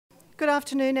Good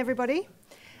afternoon, everybody.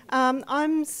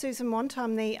 I'm Susan Want.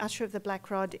 I'm the Usher of the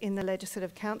Black Rod in the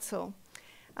Legislative Council.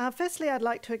 Firstly, I'd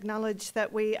like to acknowledge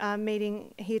that we are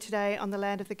meeting here today on the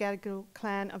land of the Gadigal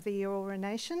clan of the Eora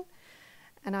Nation,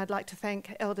 and I'd like to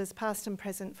thank elders past and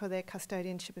present for their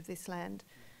custodianship of this land.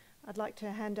 I'd like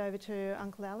to hand over to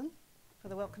Uncle Alan for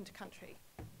the Welcome to Country.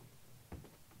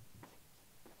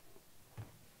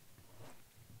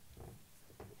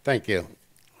 Thank you.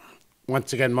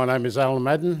 Once again, my name is Alan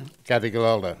Madden, Gadigal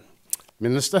Elder.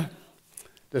 Minister,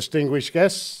 distinguished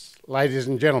guests, ladies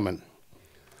and gentlemen,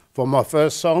 for my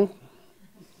first song,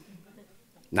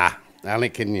 only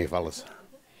kidding you fellas.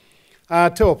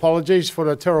 Two apologies for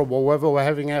the terrible weather we're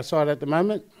having outside at the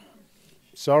moment.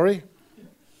 Sorry.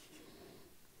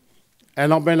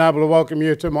 And I've been able to welcome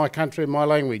you to my country and my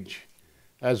language,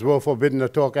 as we're forbidden to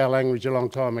talk our language a long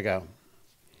time ago.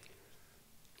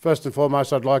 First and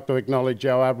foremost, I'd like to acknowledge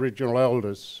our Aboriginal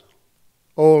elders,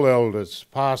 all elders,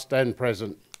 past and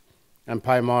present, and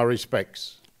pay my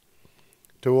respects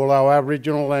to all our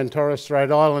Aboriginal and Torres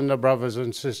Strait Islander brothers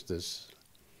and sisters.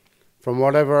 From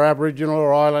whatever Aboriginal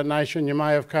or island nation you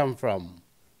may have come from,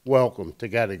 welcome to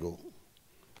Gadigal.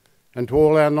 And to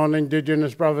all our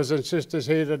non-Indigenous brothers and sisters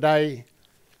here today,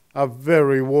 a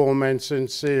very warm and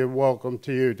sincere welcome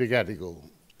to you to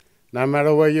Gadigal. No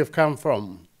matter where you've come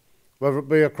from, whether it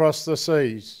be across the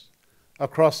seas,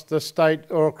 across the state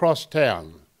or across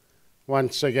town,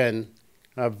 once again,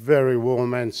 a very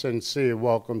warm and sincere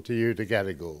welcome to you to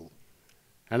Gadigal.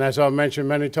 And as I've mentioned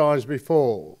many times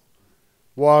before,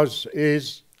 was,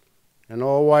 is, and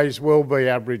always will be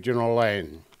Aboriginal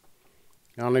land.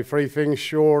 Only three things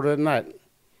shorter than that: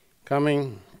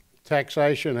 coming,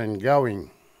 taxation and going.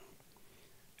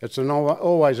 It's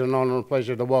always an honour and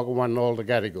pleasure to welcome one and all to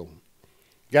Gadigal.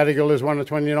 Gadigal is one of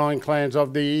 29 clans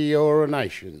of the Eora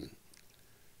Nation.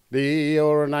 The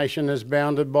Eora Nation is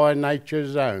bounded by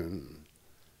nature's own,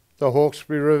 the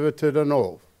Hawkesbury River to the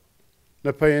north,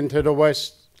 Nepean to the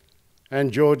west,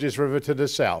 and Georges River to the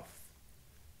south.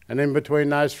 And in between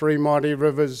those three mighty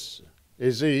rivers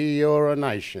is the Eora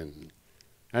Nation.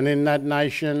 And in that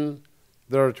nation,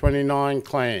 there are 29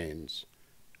 clans.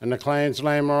 And the clan's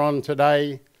name we're on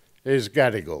today is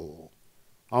Gadigal.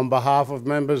 On behalf of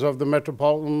members of the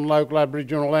Metropolitan Local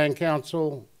Aboriginal Land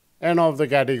Council and of the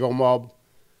Gadigal mob,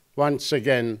 once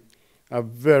again, a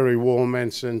very warm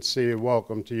and sincere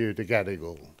welcome to you to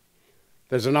Gadigal.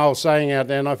 There's an old saying out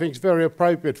there, and I think it's very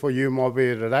appropriate for you mob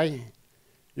here today.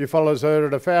 You fellas heard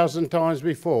it 1,000 times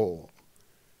before.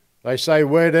 They say,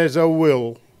 where there's a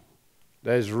will,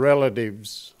 there's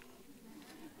relatives.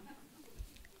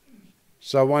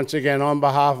 So once again, on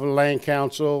behalf of the Land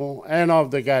Council and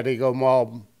of the Gadigal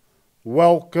mob,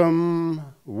 welcome,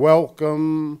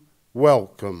 welcome,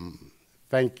 welcome.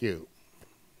 Thank you.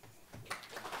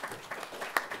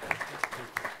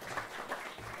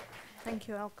 Thank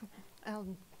you,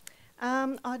 Alan.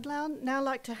 I'd now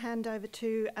like to hand over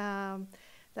to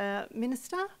the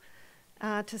Minister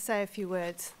to say a few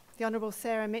words. The Honourable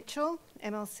Sarah Mitchell,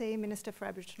 MLC, Minister for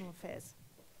Aboriginal Affairs.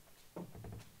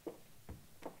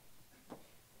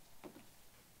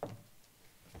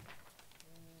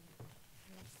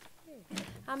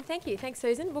 Thank you. Thanks,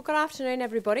 Susan. Well, good afternoon,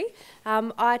 everybody.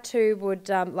 I too would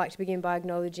like to begin by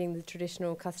acknowledging the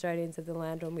traditional custodians of the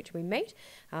land on which we meet,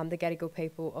 the Gadigal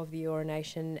people of the Eora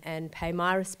Nation, and pay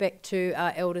my respect to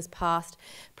our elders past,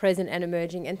 present and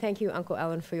emerging. And thank you, Uncle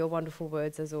Alan, for your wonderful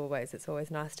words as always. It's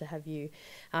always nice to have you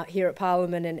here at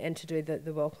Parliament and to do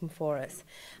the welcome for us.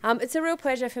 It's a real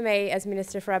pleasure for me as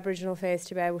Minister for Aboriginal Affairs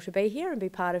to be able to be here and be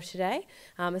part of today.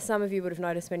 As some of you would have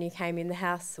noticed when you came in, the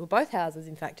House, or both houses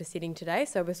in fact, are sitting today,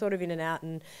 so we're sort of in and out,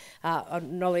 and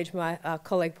acknowledge my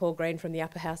colleague Paul Green from the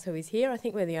upper house who is here. I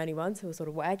think we're the only ones who are sort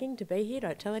of wagging to be here,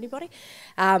 don't tell anybody.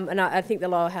 And I think the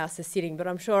lower house is sitting, but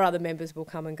I'm sure other members will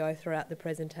come and go throughout the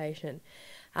presentation.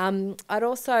 I'd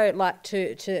also like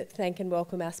to thank and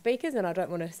welcome our speakers, and I don't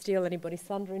want to steal anybody's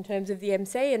thunder in terms of the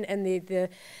MC and the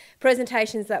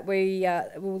presentations that we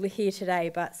will hear today,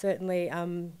 but certainly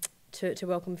to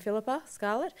welcome Philippa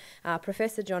Scarlett,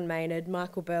 Professor John Maynard,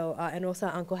 Michael Bell, and also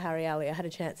Uncle Harry Alley. I had a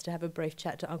chance to have a brief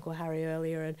chat to Uncle Harry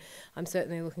earlier, and I'm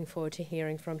certainly looking forward to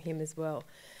hearing from him as well.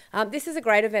 This is a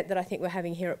great event that I think we're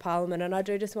having here at Parliament, and I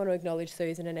do just want to acknowledge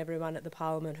Susan and everyone at the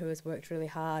Parliament who has worked really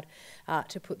hard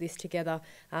to put this together.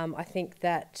 I think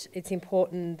that it's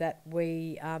important that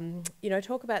we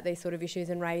talk about these sort of issues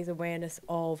and raise awareness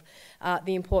of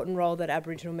the important role that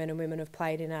Aboriginal men and women have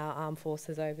played in our armed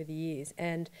forces over the years.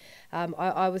 And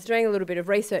I was doing a little bit of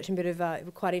research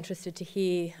and quite interested to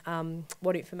hear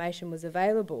what information was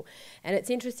available. And it's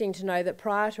interesting to know that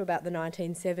prior to about the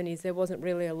 1970s, there wasn't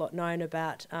really a lot known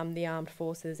about the armed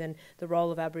forces and the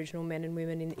role of Aboriginal men and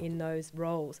women in those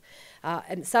roles.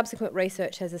 And subsequent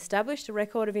research has established a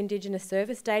record of Indigenous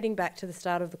service dating back to the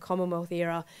start of the Commonwealth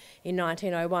era in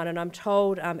 1901, and I'm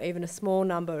told even a small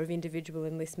number of individual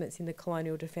enlistments in the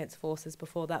colonial defence forces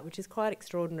before that, which is quite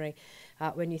extraordinary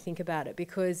when you think about it,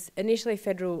 because initially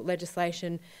federal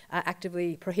legislation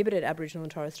actively prohibited Aboriginal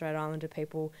and Torres Strait Islander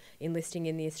people enlisting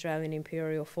in the Australian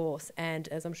Imperial Force, and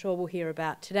as I'm sure we'll hear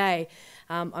about today,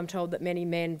 I'm told that many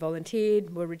men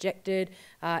volunteered, were rejected,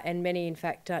 and many in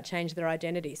fact changed their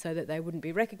identity so that they wouldn't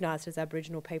be recognised as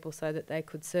Aboriginal people so that they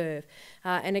could serve.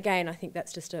 And again, I think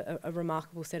that's just a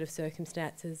remarkable set of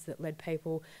circumstances that led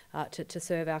people to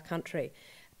serve our country.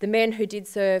 The men who did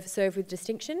served with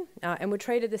distinction and were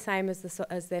treated the same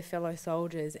as their fellow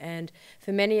soldiers, and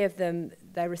for many of them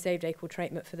they received equal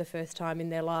treatment for the first time in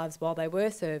their lives while they were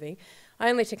serving,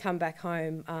 only to come back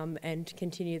home and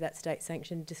continue that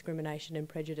state-sanctioned discrimination and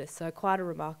prejudice. So quite a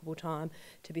remarkable time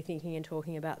to be thinking and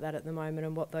talking about that at the moment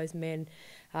and what those men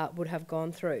would have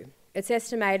gone through. It's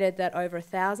estimated that over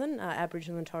 1,000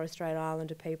 Aboriginal and Torres Strait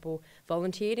Islander people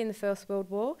volunteered in the First World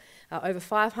War, over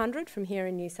 500 from here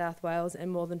in New South Wales,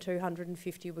 and more than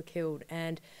 250 were killed.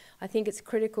 And I think it's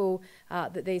critical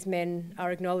that these men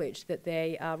are acknowledged, that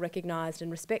they are recognised and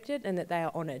respected, and that they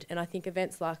are honoured. And I think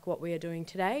events like what we are doing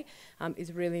today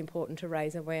is really important to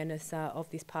raise awareness of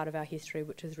this part of our history,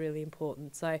 which is really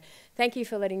important. So thank you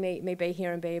for letting me be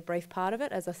here and be a brief part of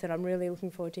it. As I said, I'm really looking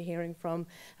forward to hearing from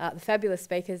the fabulous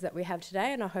speakers that we have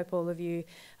today, and I hope all of you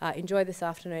enjoy this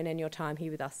afternoon and your time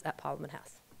here with us at Parliament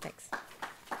House. Thanks.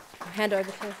 I'll hand over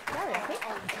to Gary, I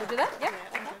think. We'll do that? Yep.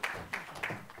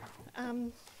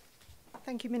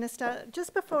 Thank you, Minister.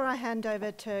 Just before I hand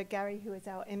over to Gary, who is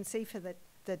our MC for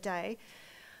the day,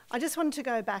 I just wanted to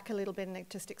go back a little bit and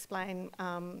just explain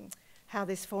how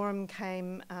this forum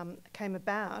came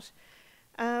about.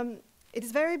 It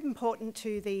is very important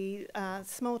to the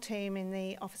small team in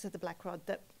the Office of the Black Rod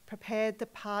that prepared the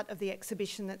part of the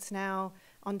exhibition that's now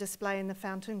on display in the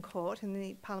Fountain Court, in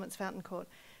the Parliament's Fountain Court,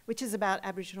 which is about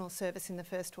Aboriginal service in the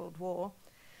First World War.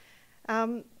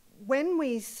 When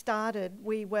we started,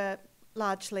 we were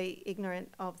largely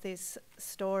ignorant of this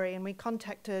story, and we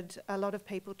contacted a lot of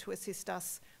people to assist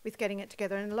us with getting it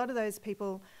together, and a lot of those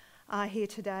people are here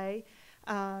today.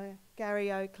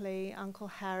 Gary Oakley, Uncle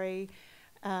Harry,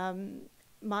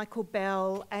 Michael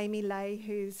Bell, Amy Lay,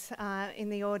 who's in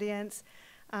the audience,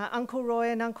 Uncle Roy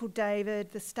and Uncle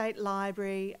David, the State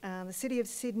Library, the City of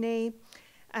Sydney,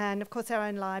 and of course our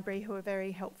own library, who are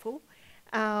very helpful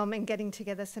in getting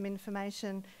together some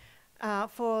information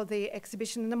for the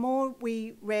exhibition. And the more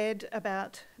we read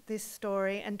about this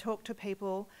story and talked to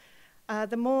people,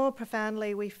 the more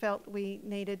profoundly we felt we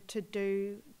needed to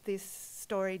do this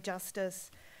story justice.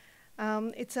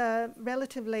 It's a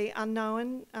relatively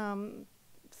unknown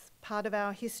part of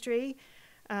our history,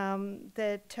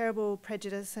 the terrible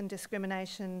prejudice and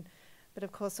discrimination, but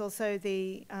of course also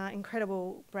the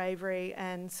incredible bravery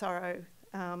and sorrow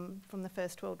from the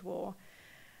First World War.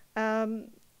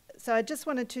 So I just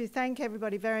wanted to thank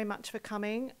everybody very much for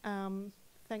coming,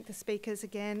 thank the speakers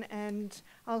again, and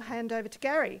I'll hand over to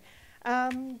Gary.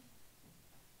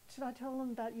 Should I tell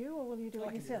them about you, or will you do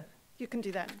it yourself? You can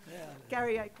do that. Yeah.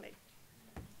 Gary Oakley.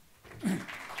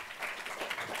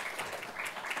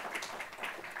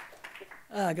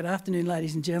 Good afternoon,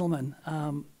 ladies and gentlemen.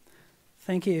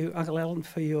 Thank you, Uncle Alan,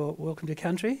 for your welcome to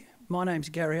country. My name's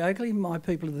Gary Oakley. My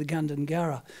people are the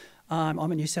Gundungurra. I'm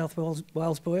a New South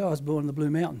Wales boy. I was born in the Blue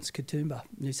Mountains, Katoomba,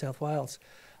 New South Wales.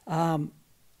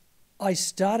 I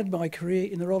started my career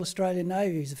in the Royal Australian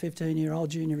Navy as a 15-year-old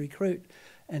junior recruit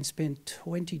and spent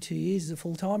 22 years as a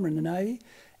full-timer in the Navy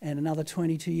and another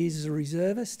 22 years as a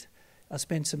reservist. I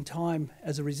spent some time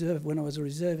as a when I was a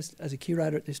reservist as a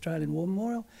curator at the Australian War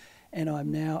Memorial, and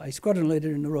I'm now a squadron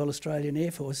leader in the Royal Australian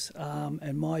Air Force,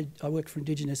 and I work for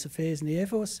Indigenous Affairs in the Air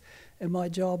Force, and my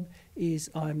job is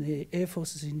I'm the Air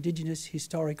Force's Indigenous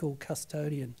Historical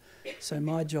Custodian. So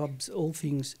my job's all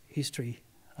things history.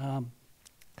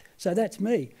 So that's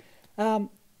me. Some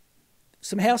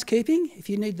housekeeping. If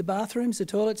you need the bathrooms, the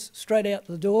toilets, straight out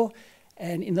the door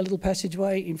and in the little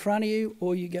passageway in front of you,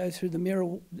 or you go through the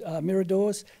mirror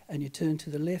doors and you turn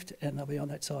to the left, and they'll be on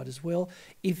that side as well.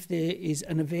 If there is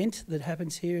an event that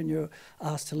happens here and you're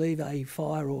asked to leave, a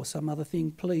fire or some other thing,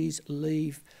 please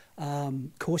leave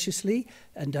cautiously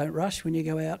and don't rush when you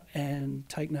go out, and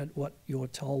take note what you're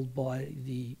told by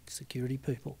the security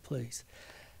people, please.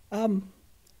 I'd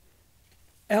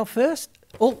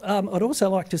also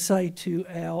like to say to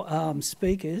our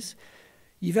speakers,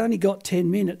 You've only got 10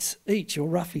 minutes each, or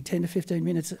roughly 10 to 15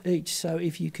 minutes each, so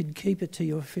if you could keep it to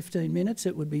your 15 minutes,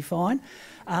 it would be fine.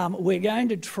 We're going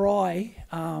to try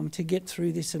to get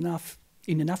through this in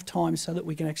enough time so that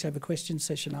we can actually have a question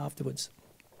session afterwards.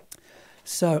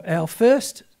 So our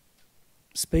first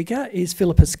speaker is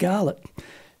Philippa Scarlett.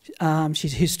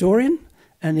 She's a historian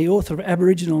and the author of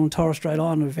Aboriginal and Torres Strait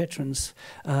Islander veterans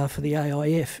for the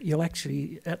AIF. You'll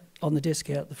actually, on the desk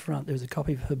out the front, there's a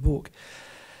copy of her book.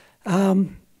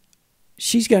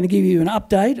 She's going to give you an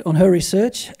update on her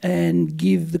research and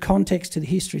give the context to the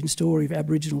history and story of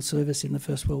Aboriginal service in the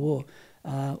First World War.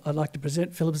 I'd like to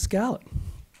present Philippa Scarlett.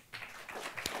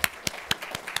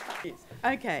 Yes.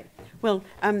 Okay. Well,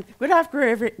 good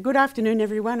afternoon,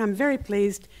 everyone. I'm very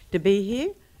pleased to be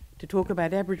here to talk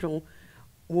about Aboriginal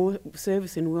war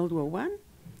service in World War I.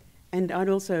 And I'd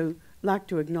also like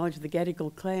to acknowledge the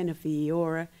Gadigal clan of the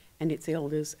Eora and its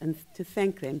elders, and to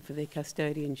thank them for their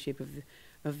custodianship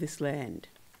of this land.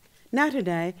 Now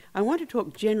today, I want to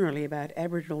talk generally about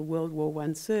Aboriginal World War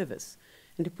I service,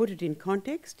 and to put it in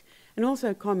context, and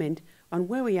also comment on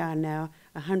where we are now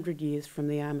 100 years from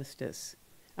the armistice,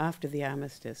 after the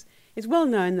armistice. It's well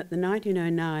known that the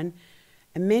 1909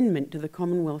 amendment to the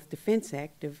Commonwealth Defence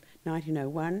Act of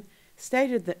 1901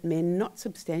 stated that men not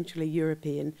substantially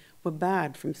European were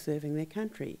barred from serving their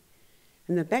country.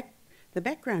 And the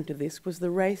background to this was the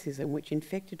racism which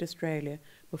infected Australia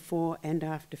before and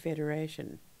after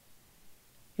Federation.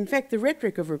 In fact, the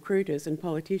rhetoric of recruiters and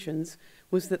politicians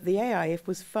was that the AIF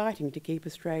was fighting to keep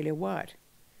Australia white.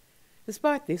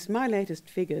 Despite this, my latest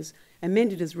figures,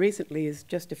 amended as recently as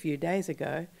just a few days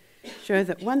ago, show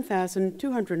that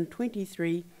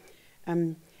 1,223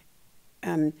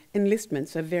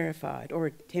 enlistments are verified, or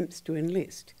attempts to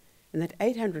enlist, and that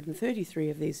 833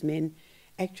 of these men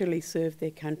actually served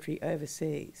their country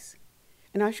overseas.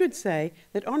 And I should say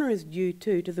that honour is due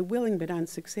too to the willing but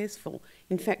unsuccessful,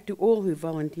 in fact to all who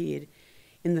volunteered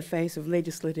in the face of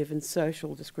legislative and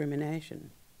social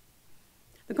discrimination.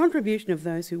 The contribution of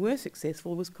those who were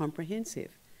successful was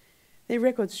comprehensive. Their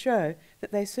records show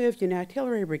that they served in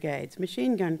artillery brigades,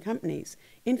 machine gun companies,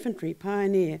 infantry,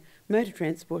 pioneer, motor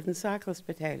transport and cyclist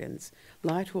battalions,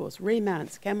 light horse,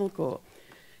 remounts, camel corps,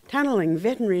 tunnelling,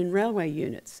 veterinary and railway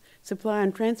units, supply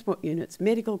and transport units,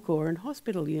 medical corps and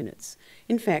hospital units.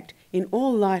 In fact, in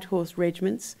all light horse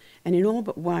regiments and in all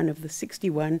but one of the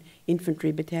 61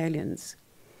 infantry battalions.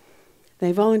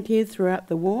 They volunteered throughout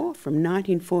the war from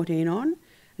 1914 on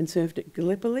and served at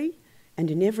Gallipoli and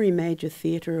in every major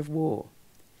theatre of war.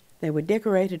 They were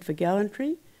decorated for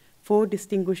gallantry, 4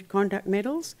 Distinguished Conduct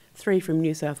Medals, 3 from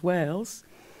New South Wales,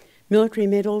 military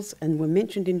medals, and were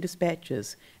mentioned in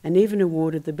dispatches and even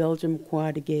awarded the Belgium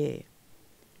Croix de Guerre,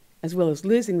 as well as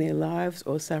losing their lives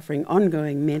or suffering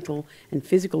ongoing mental and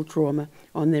physical trauma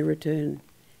on their return.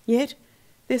 Yet,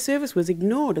 their service was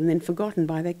ignored and then forgotten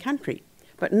by their country,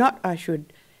 but not, I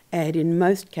should add, in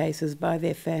most cases by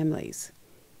their families.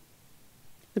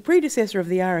 The predecessor of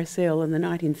the RSL in the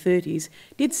 1930s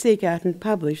did seek out and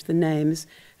publish the names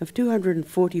of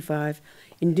 245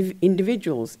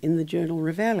 individuals in the journal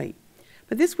Reveille,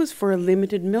 but this was for a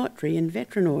limited military and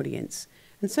veteran audience,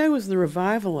 and so was the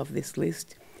revival of this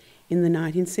list in the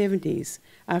 1970s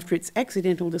after its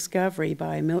accidental discovery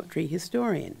by a military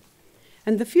historian.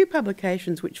 And the few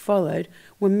publications which followed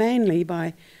were mainly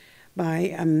by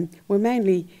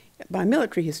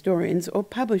military historians or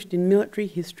published in military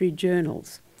history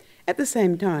journals. At the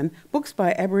same time, books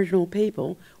by Aboriginal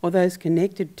people or those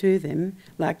connected to them,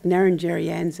 like Narrandjeri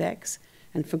Anzacs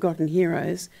and Forgotten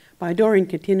Heroes by Doreen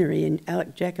Catineri and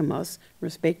Alec Jacamos,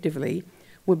 respectively,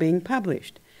 were being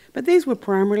published. But these were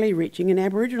primarily reaching an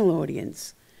Aboriginal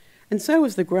audience. And so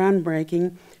was the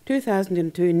groundbreaking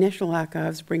 2002 National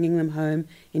Archives Bringing Them Home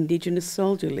Indigenous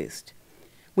Soldier List,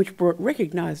 which brought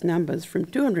recognised numbers from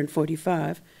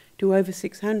 245 to over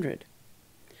 600.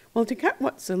 Well, to cut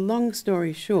what's a long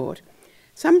story short,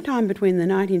 sometime between the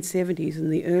 1970s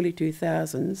and the early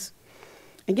 2000s,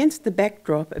 against the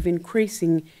backdrop of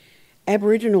increasing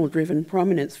Aboriginal-driven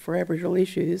prominence for Aboriginal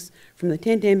issues, from the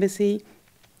Tent Embassy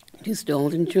to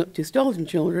stolen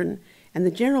children and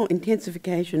the general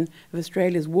intensification of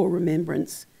Australia's war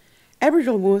remembrance,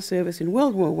 Aboriginal war service in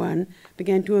World War I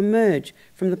began to emerge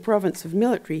from the province of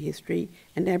military history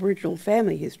and Aboriginal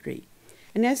family history,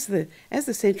 and as the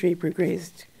century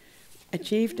progressed,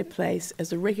 achieved a place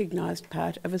as a recognised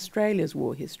part of Australia's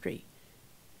war history,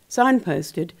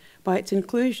 signposted by its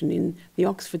inclusion in the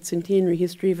Oxford Centenary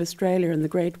History of Australia and the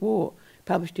Great War,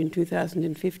 published in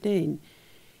 2015,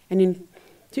 and in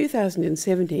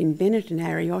 2017, Bennett and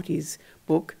Ariotti's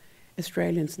book,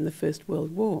 Australians in the First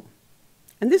World War.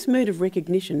 And this mood of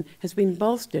recognition has been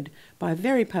bolstered by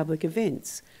very public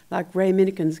events, like Ray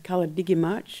Minikin's Coloured Digger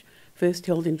March, first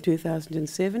held in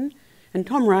 2007, and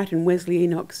Tom Wright and Wesley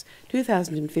Enoch's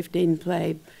 2015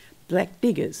 play Black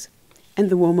Diggers, and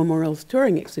the War Memorial's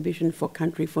touring exhibition for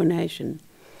Country for Nation,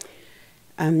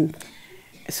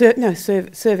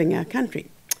 Serving Our Country,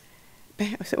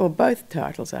 perhaps, or both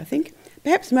titles, I think.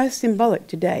 Perhaps most symbolic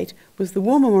to date was the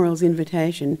War Memorial's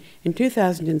invitation in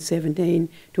 2017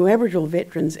 to Aboriginal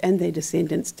veterans and their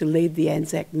descendants to lead the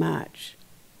Anzac March.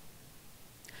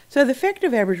 So the fact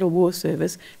of Aboriginal war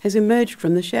service has emerged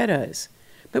from the shadows.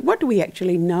 But what do we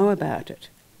actually know about it?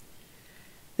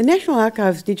 The National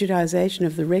Archives' digitisation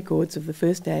of the records of the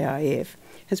first AIF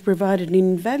has provided an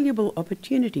invaluable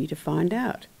opportunity to find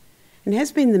out, and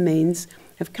has been the means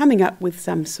of coming up with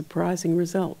some surprising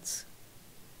results.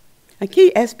 A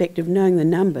key aspect of knowing the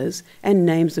numbers and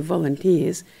names of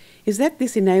volunteers is that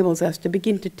this enables us to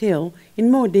begin to tell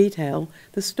in more detail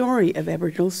the story of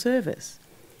Aboriginal service.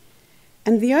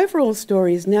 And the overall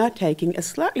story is now taking a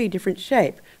slightly different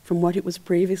shape from what it was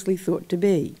previously thought to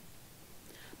be.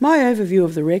 My overview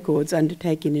of the records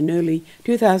undertaken in early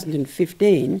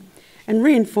 2015 and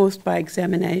reinforced by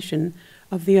examination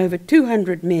of the over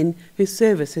 200 men whose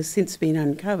service has since been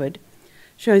uncovered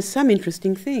shows some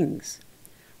interesting things.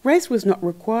 Race was not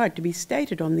required to be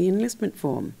stated on the enlistment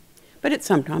form, but it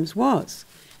sometimes was.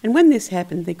 And when this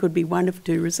happened, there could be one of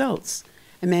two results.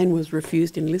 A man was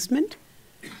refused enlistment,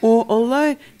 or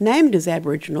although named as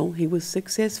Aboriginal, he was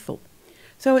successful.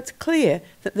 So it's clear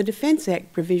that the Defence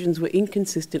Act provisions were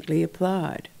inconsistently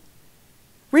applied.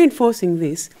 Reinforcing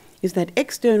this is that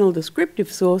external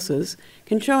descriptive sources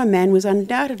can show a man was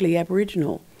undoubtedly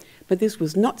Aboriginal, but this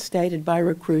was not stated by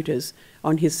recruiters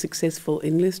on his successful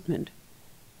enlistment.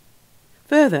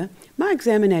 Further, my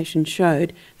examination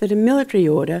showed that a military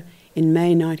order in May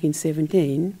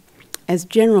 1917, as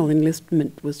general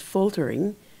enlistment was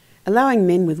faltering, allowing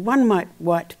men with one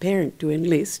white parent to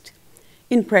enlist,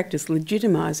 in practice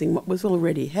legitimising what was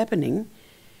already happening,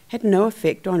 had no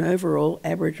effect on overall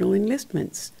Aboriginal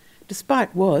enlistments,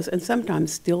 despite was and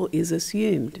sometimes still is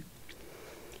assumed.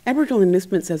 Aboriginal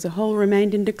enlistments as a whole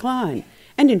remained in decline,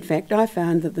 and in fact I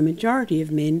found that the majority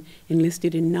of men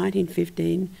enlisted in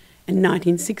 1915 and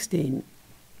 1916.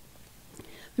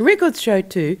 The records show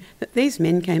too that these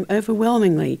men came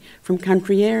overwhelmingly from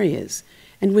country areas,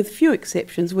 and with few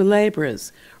exceptions were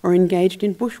labourers or engaged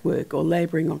in bushwork or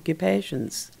labouring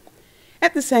occupations.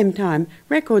 At the same time,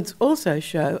 records also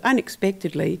show,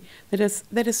 unexpectedly, that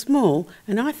a small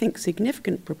and I think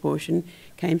significant proportion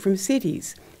came from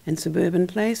cities and suburban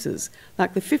places,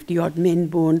 like the 50-odd men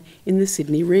born in the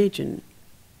Sydney region.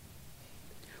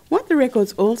 What the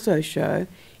records also show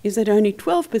is that only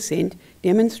 12%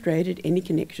 demonstrated any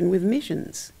connection with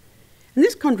missions. And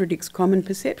this contradicts common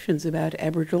perceptions about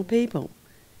Aboriginal people.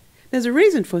 There's a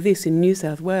reason for this in New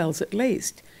South Wales at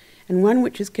least, and one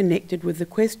which is connected with the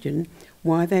question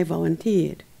why they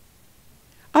volunteered.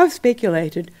 I've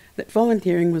speculated that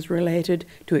volunteering was related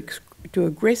to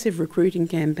aggressive recruiting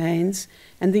campaigns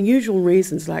and the usual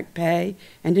reasons like pay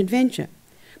and adventure,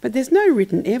 but there's no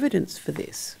written evidence for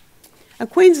this. A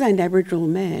Queensland Aboriginal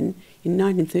man in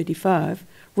 1935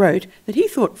 wrote that he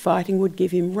thought fighting would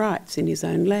give him rights in his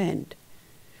own land.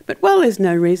 But while there's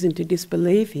no reason to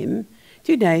disbelieve him,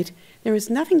 to date there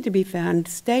is nothing to be found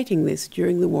stating this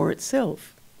during the war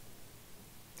itself.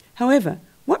 However,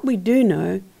 what we do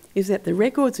know is that the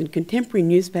records and contemporary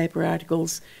newspaper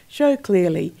articles show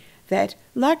clearly that,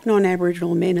 like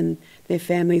non-Aboriginal men and their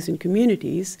families and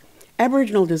communities,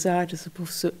 Aboriginal desire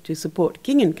to support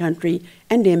King and Country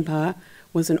and Empire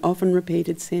was an often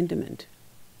repeated sentiment.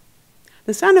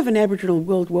 The son of an Aboriginal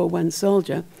World War I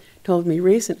soldier told me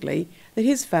recently that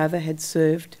his father had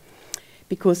served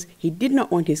because he did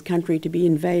not want his country to be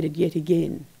invaded yet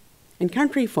again. And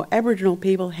country for Aboriginal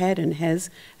people had and has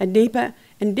a deeper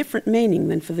and different meaning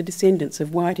than for the descendants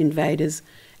of white invaders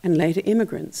and later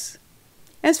immigrants.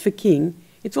 As for King,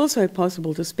 it's also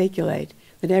possible to speculate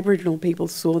that Aboriginal people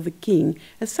saw the King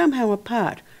as somehow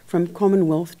apart from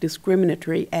Commonwealth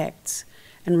discriminatory acts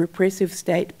and repressive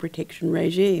state protection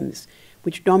regimes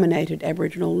which dominated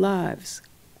Aboriginal lives.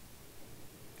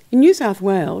 In New South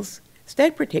Wales,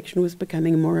 state protection was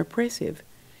becoming more oppressive,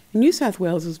 and New South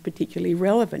Wales was particularly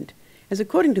relevant, as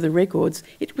according to the records,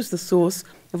 it was the source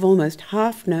of almost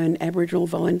half-known Aboriginal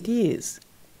volunteers.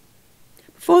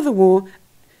 Before the war,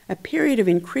 a period of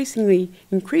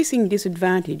increasing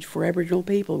disadvantage for Aboriginal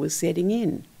people was setting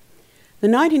in. The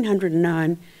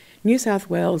 1909 New South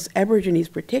Wales Aborigines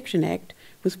Protection Act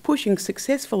was pushing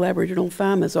successful Aboriginal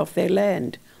farmers off their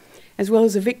land, as well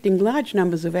as evicting large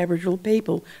numbers of Aboriginal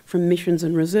people from missions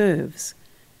and reserves.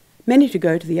 many to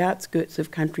go to the outskirts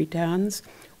of country towns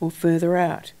or further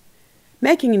out,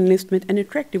 making enlistment an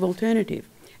attractive alternative,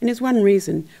 and is one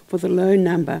reason for the low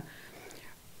number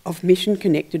of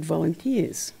mission-connected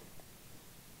volunteers.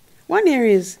 One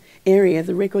area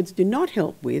the records do not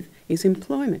help with is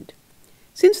employment.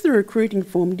 Since the recruiting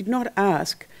form did not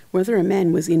ask whether a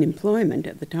man was in employment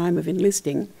at the time of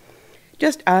enlisting,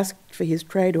 just asked for his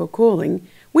trade or calling,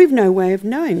 we've no way of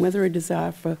knowing whether a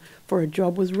desire for a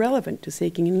job was relevant to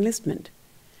seeking enlistment.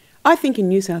 I think in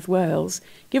New South Wales,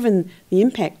 given the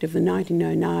impact of the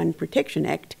 1909 Protection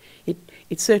Act,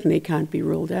 it certainly can't be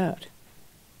ruled out.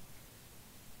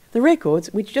 The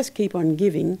records, which just keep on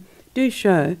giving, do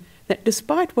show that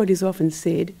despite what is often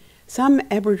said, some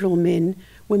Aboriginal men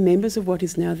were members of what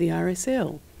is now the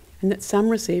RSL, and that some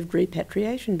received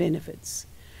repatriation benefits.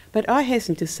 But I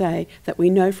hasten to say that we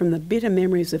know from the bitter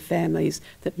memories of families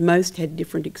that most had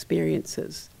different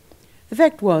experiences. The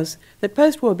fact was that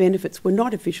post-war benefits were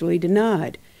not officially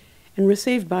denied and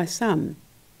received by some,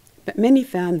 but many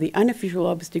found the unofficial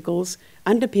obstacles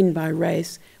underpinned by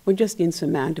race were just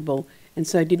insurmountable and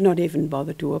so did not even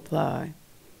bother to apply.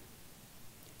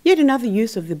 Yet another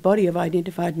use of the body of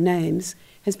identified names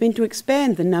has been to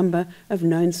expand the number of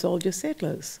known soldier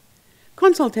settlers.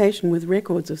 Consultation with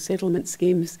records of settlement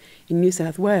schemes in New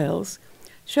South Wales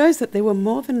shows that there were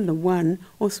more than the one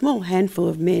or small handful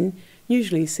of men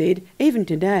usually said, even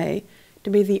today, to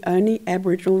be the only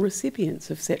Aboriginal recipients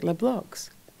of settler blocks.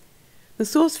 The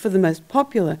source for the most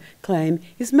popular claim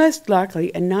is most likely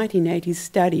a 1980s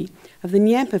study of the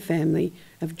Nyampa family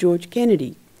of George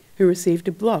Kennedy, who received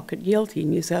a block at Yelty,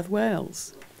 New South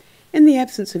Wales. In the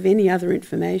absence of any other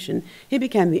information, he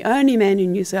became the only man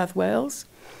in New South Wales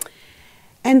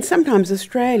and sometimes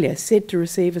Australia said to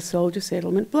receive a soldier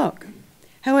settlement block.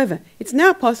 However, it's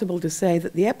now possible to say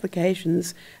that the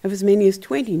applications of as many as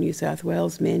 20 New South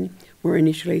Wales men were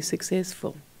initially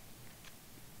successful.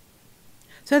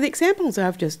 So the examples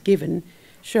I've just given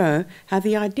show how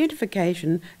the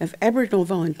identification of Aboriginal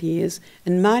volunteers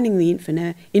and mining the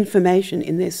information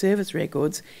in their service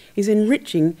records is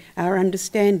enriching our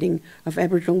understanding of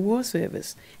Aboriginal war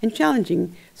service and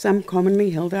challenging some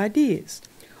commonly held ideas,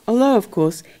 although, of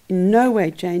course, in no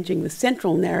way changing the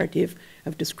central narrative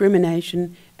of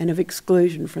discrimination and of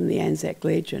exclusion from the Anzac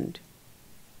legend.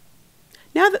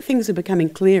 Now that things are becoming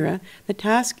clearer, the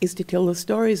task is to tell the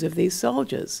stories of these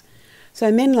soldiers. So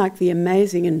men like the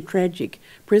amazing and tragic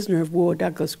prisoner of war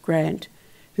Douglas Grant,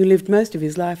 who lived most of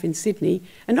his life in Sydney,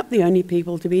 are not the only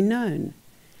people to be known.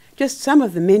 Just some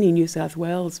of the many New South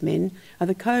Wales men are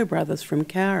the Coe brothers from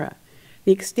Cowra,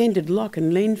 the extended Locke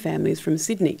and Lean families from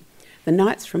Sydney, the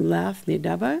Knights from Louth near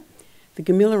Dubbo, the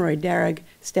Gamilaroi Darug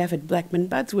Stafford Blackman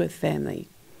Budsworth family.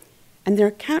 And there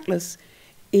are countless,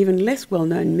 even less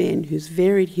well-known men whose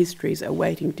varied histories are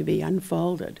waiting to be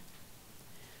unfolded.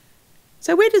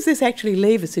 So where does this actually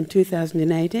leave us in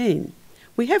 2018?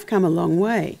 We have come a long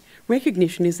way.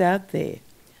 Recognition is out there.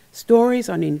 Stories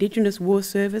on Indigenous war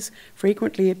service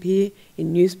frequently appear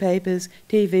in newspapers,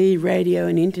 TV, radio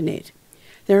and internet.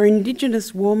 There are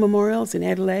Indigenous war memorials in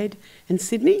Adelaide and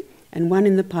Sydney, and one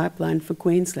in the pipeline for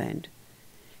Queensland.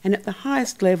 And at the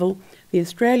highest level, the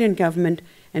Australian government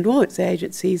and all its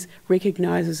agencies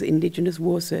recognises Indigenous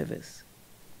war service.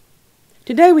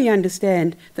 Today we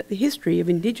understand that the history of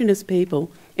Indigenous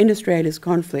people in Australia's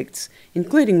conflicts,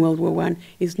 including World War I,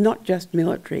 is not just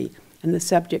military and the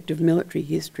subject of military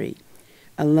history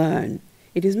alone.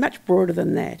 It is much broader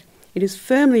than that. It is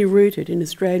firmly rooted in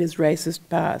Australia's racist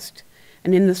past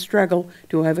and in the struggle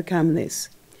to overcome this,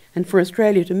 and for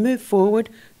Australia to move forward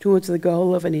towards the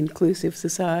goal of an inclusive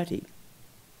society.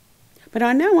 But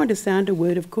I now want to sound a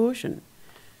word of caution.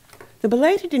 The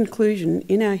belated inclusion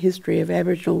in our history of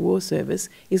Aboriginal war service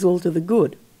is all to the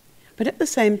good, but at the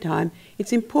same time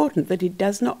it's important that it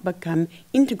does not become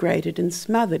integrated and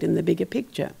smothered in the bigger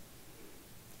picture.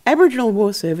 Aboriginal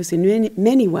war service in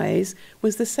many ways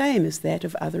was the same as that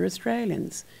of other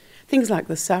Australians. Things like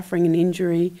the suffering and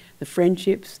injury, the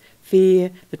friendships,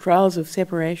 fear, the trials of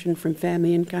separation from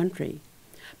family and country.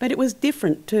 But it was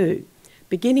different too,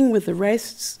 beginning with the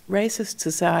racist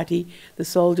society the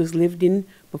soldiers lived in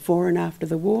before and after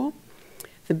the war,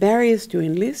 the barriers to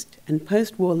enlist and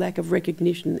post-war lack of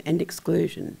recognition and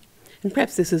exclusion. And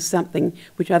perhaps this is something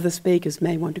which other speakers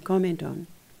may want to comment on.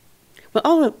 Well,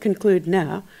 I'll conclude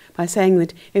now by saying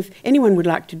that if anyone would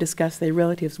like to discuss their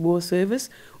relative's war service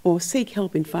or seek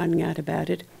help in finding out about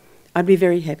it, I'd be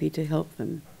very happy to help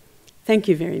them. Thank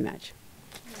you very much.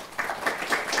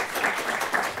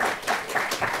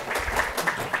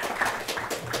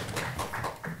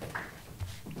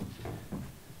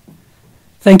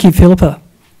 Thank you, Philippa.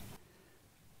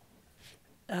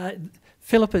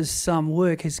 Philippa's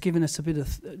work has given us a bit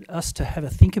of us to have a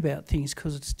think about things,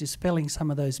 because it's dispelling some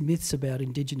of those myths about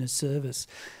Indigenous service.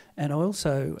 And I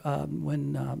also,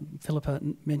 when Philippa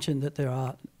mentioned that there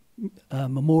are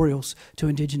memorials to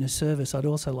Indigenous service, I'd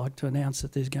also like to announce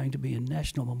that there's going to be a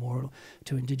national memorial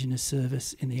to Indigenous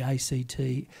service in the ACT.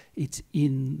 It's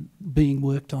being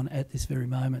worked on at this very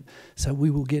moment. So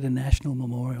we will get a national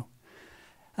memorial.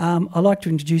 I'd like to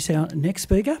introduce our next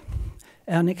speaker.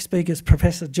 Our next speaker is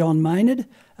Professor John Maynard.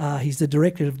 He's the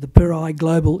director of the Purai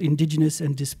Global Indigenous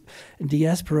and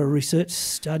Diaspora Research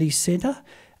Studies Centre,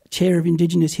 chair of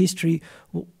Indigenous History,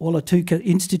 Wallatuka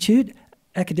Institute,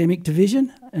 Academic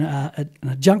Division, an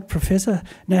adjunct professor,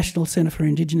 National Centre for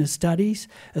Indigenous Studies,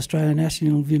 Australian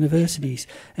National Universities.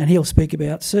 And he'll speak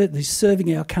about the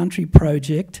Serving Our Country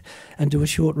project and do a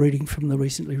short reading from the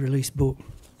recently released book.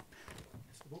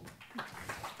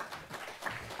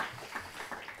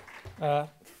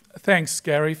 Thanks,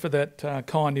 Gary, for that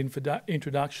kind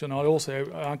introduction. I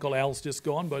also, Uncle Al's just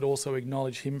gone, but also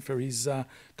acknowledge him for his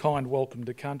kind welcome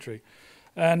to country.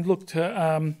 And look,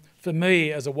 for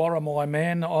me, as a Warramai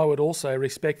man, I would also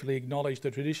respectfully acknowledge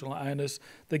the traditional owners,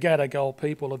 the Gadigal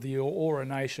people of the Eora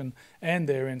Nation and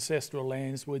their ancestral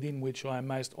lands, within which I am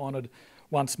most honoured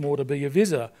once more to be a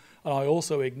visitor. I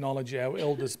also acknowledge our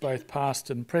elders, both past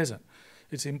and present.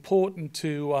 It's important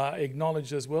to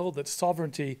acknowledge as well that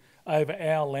sovereignty over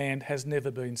our land has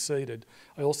never been ceded.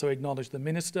 I also acknowledge the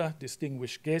Minister,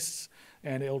 distinguished guests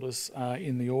and elders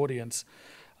in the audience.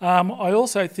 I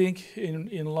also think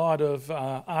in light of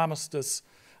armistice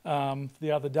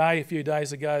the other day, a few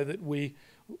days ago, that we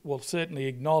will certainly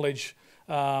acknowledge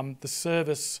the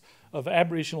service of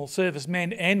Aboriginal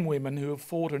servicemen and women who have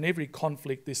fought in every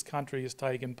conflict this country has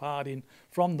taken part in,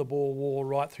 from the Boer War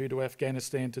right through to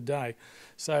Afghanistan today.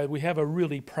 So we have a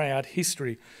really proud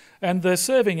history. And the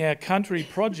Serving Our Country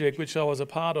project, which I was a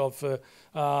part of for,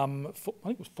 I think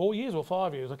it was 4 years or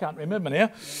 5 years, I can't remember now,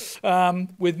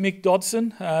 with Mick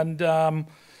Dodson, and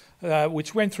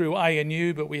which went through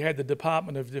ANU, but we had the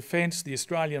Department of Defence, the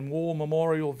Australian War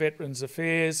Memorial, Veterans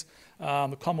Affairs,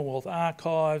 the Commonwealth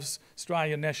Archives,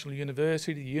 Australian National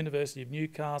University, the University of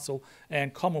Newcastle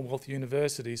and Commonwealth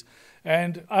Universities.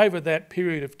 And over that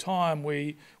period of time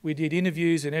we did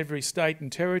interviews in every state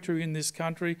and territory in this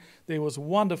country. There was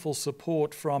wonderful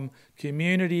support from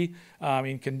community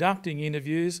in conducting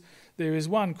interviews. There is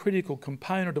one critical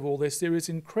component of all this. There is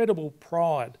incredible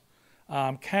pride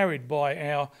carried by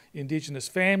our Indigenous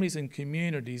families and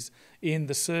communities in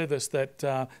the service that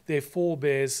their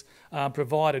forebears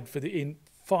provided in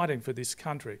fighting for this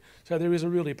country. So there is a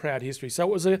really proud history.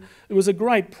 So it was a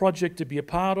great project to be a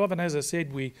part of, and as I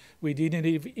said, we did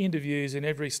interviews in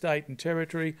every state and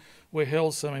territory. We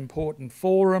held some important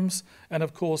forums, and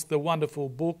of course the wonderful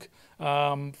book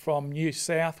from New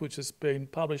South, which has been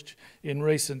published in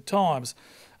recent times.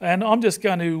 And I'm just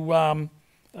going to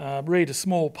read a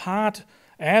small part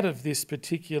out of this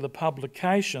particular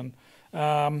publication.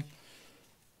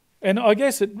 And I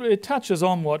guess it touches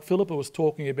on what Philippa was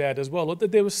talking about as well.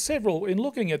 That there were several, in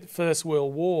looking at the First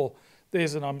World War,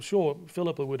 and I'm sure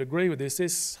Philippa would agree with this,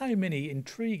 there's so many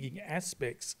intriguing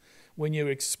aspects when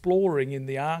you're exploring in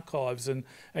the archives and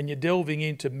you're delving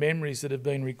into memories that have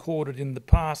been recorded in the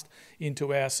past,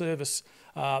 into our service,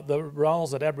 the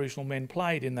roles that Aboriginal men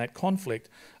played in that conflict.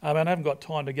 I haven't got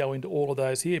time to go into all of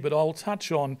those here, but I'll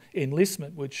touch on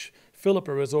enlistment, which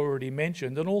Philippa has already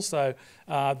mentioned, and also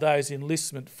those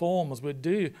enlistment forms would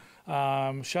do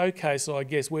showcase, I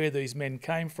guess, where these men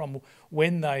came from,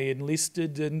 when they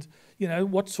enlisted, and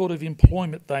what sort of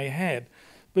employment they had.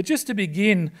 But just to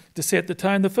begin to set the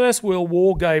tone, the First World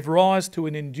War gave rise to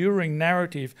an enduring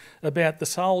narrative about the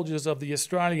soldiers of the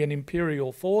Australian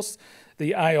Imperial Force,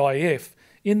 the AIF.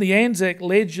 In the Anzac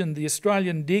legend, the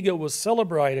Australian digger was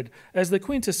celebrated as the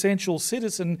quintessential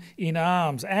citizen in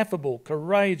arms, affable,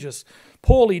 courageous,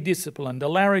 poorly disciplined, a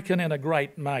larrikin and a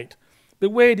great mate. But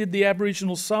where did the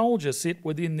Aboriginal soldier sit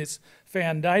within this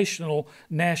foundational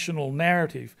national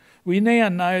narrative? We now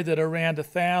know that around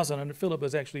 1,000, and Philip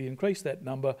has actually increased that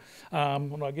number,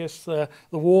 and I guess the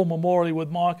War Memorial with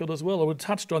Michael as well, I would have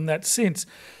touched on that since.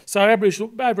 So over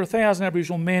 1,000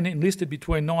 Aboriginal men enlisted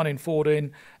between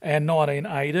 1914 and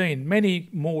 1918, many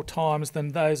more times than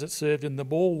those that served in the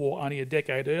Boer War only a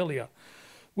decade earlier.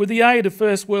 With the aid of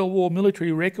First World War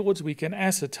military records, we can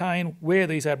ascertain where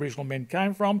these Aboriginal men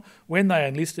came from, when they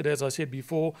enlisted, as I said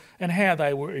before, and how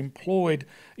they were employed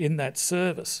in that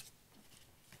service.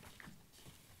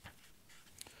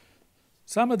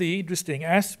 Some of the interesting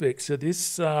aspects of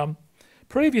this,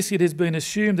 previously it has been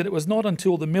assumed that it was not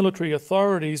until the military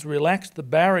authorities relaxed the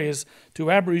barriers to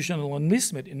Aboriginal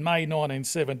enlistment in May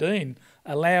 1917,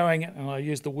 allowing, and I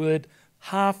use the word,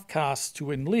 half-castes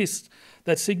to enlist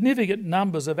that significant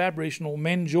numbers of Aboriginal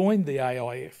men joined the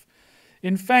AIF.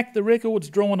 In fact, the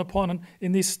records drawn upon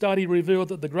in this study revealed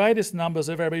that the greatest numbers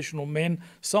of Aboriginal men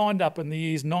signed up in the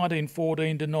years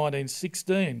 1914 to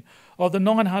 1916. Of the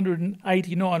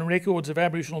 989 records of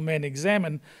Aboriginal men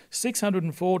examined,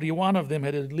 641 of them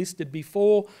had enlisted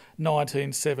before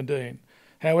 1917.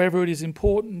 However, it is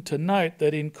important to note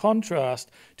that in contrast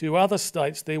to other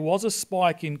states, there was a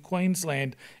spike in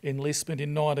Queensland enlistment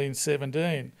in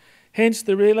 1917. Hence,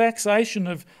 the relaxation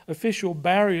of official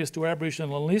barriers to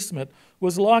Aboriginal enlistment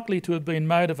was likely to have been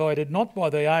motivated not by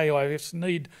the AIF's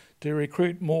need to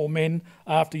recruit more men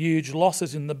after huge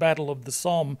losses in the Battle of the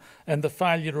Somme and the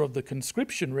failure of the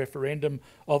conscription referendum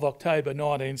of October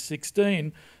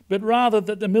 1916, but rather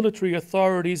that the military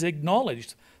authorities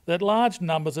acknowledged that large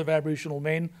numbers of Aboriginal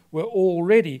men were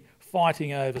already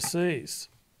fighting overseas.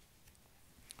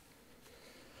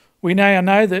 We now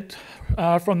know that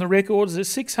from the records that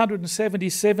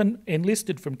 677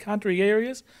 enlisted from country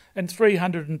areas and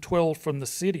 312 from the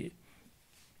city.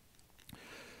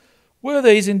 Were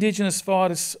these Indigenous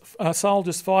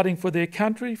soldiers fighting for their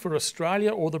country, for Australia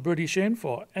or the British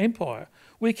Empire?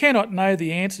 We cannot know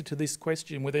the answer to this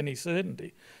question with any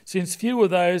certainty, since few of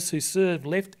those who served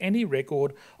left any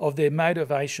record of their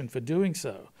motivation for doing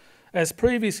so. As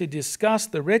previously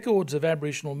discussed, the records of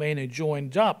Aboriginal men who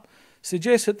joined up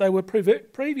suggest that they were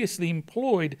previously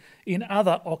employed in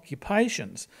other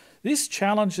occupations. This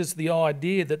challenges the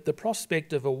idea that the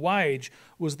prospect of a wage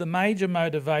was the major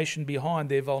motivation behind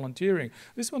their volunteering.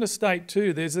 I just want to state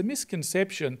too, there's a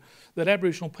misconception that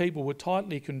Aboriginal people were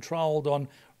tightly controlled on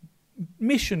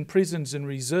mission prisons and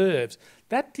reserves.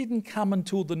 That didn't come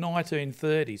until the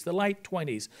 1930s, the late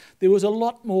 20s. There was a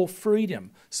lot more freedom,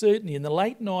 certainly in the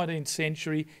late 19th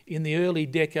century, in the early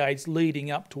decades leading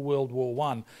up to World War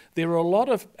I. There were a lot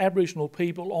of Aboriginal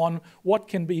people on what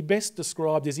can be best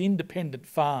described as independent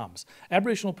farms.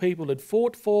 Aboriginal people had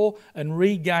fought for and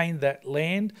regained that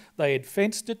land. They had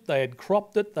fenced it, they had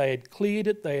cropped it, they had cleared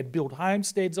it, they had built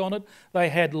homesteads on it, they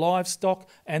had livestock,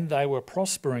 and they were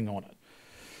prospering on it.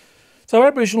 So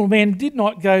Aboriginal men did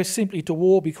not go simply to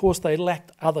war because they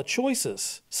lacked other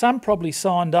choices. Some probably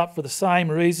signed up for the same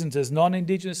reasons as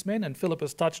non-Indigenous men, and Philip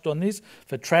has touched on this,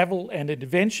 for travel and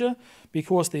adventure,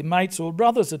 because their mates or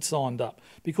brothers had signed up,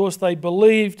 because they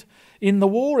believed in the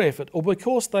war effort, or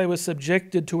because they were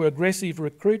subjected to aggressive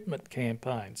recruitment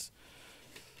campaigns.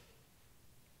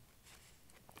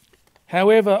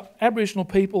 However, Aboriginal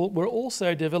people were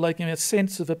also developing a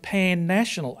sense of a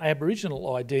pan-national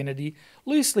Aboriginal identity,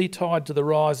 loosely tied to the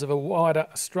rise of a wider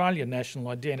Australian national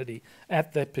identity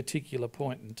at that particular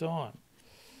point in time.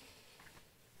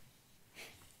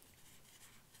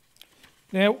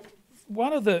 Now,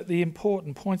 one of the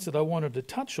important points that I wanted to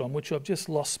touch on, which I've just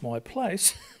lost my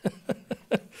place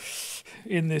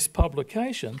in this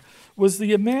publication, was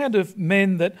the amount of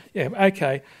men that,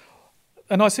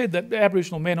 and I said that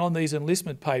Aboriginal men on these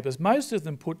enlistment papers, most of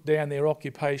them put down their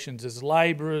occupations as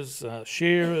labourers,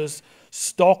 shearers,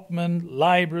 stockmen,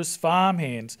 labourers,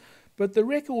 farmhands. But the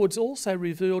records also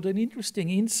revealed an interesting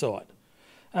insight.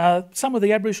 Some of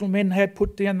the Aboriginal men had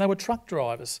put down they were truck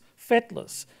drivers,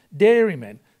 fettlers,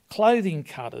 dairymen, clothing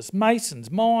cutters,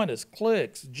 masons, miners,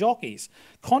 clerks, jockeys,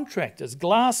 contractors,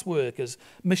 glass workers,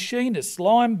 machinists,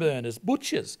 lime burners,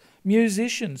 butchers,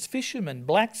 musicians, fishermen,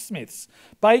 blacksmiths,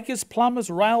 bakers, plumbers,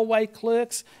 railway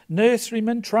clerks,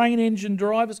 nurserymen, train engine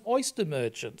drivers, oyster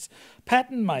merchants,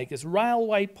 pattern makers,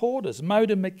 railway porters,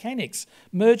 motor mechanics,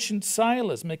 merchant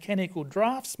sailors, mechanical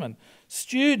draftsmen,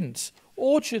 students,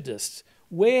 orchardists,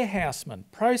 warehousemen,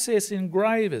 process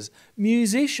engravers,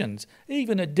 musicians,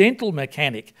 even a dental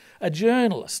mechanic, a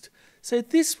journalist. So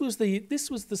this was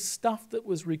the stuff that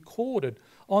was recorded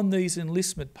on these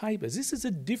enlistment papers. This is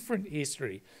a different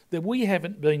history that we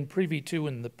haven't been privy to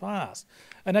in the past.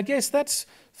 And I guess that's,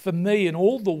 for me and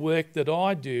all the work that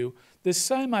I do, there's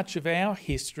so much of our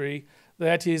history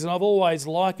that is, and I've always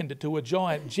likened it to a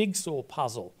giant jigsaw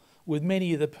puzzle with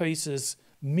many of the pieces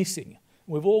missing.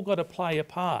 We've all got to play a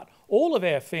part. All of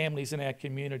our families and our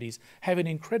communities have an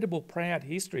incredible proud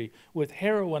history with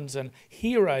heroines and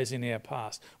heroes in our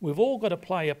past. We've all got to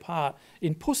play a part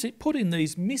in putting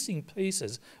these missing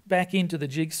pieces back into the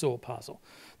jigsaw puzzle.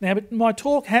 Now, but my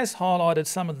talk has highlighted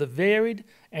some of the varied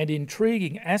and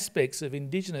intriguing aspects of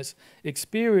Indigenous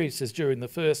experiences during the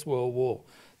First World War.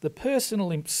 The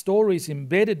personal stories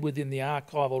embedded within the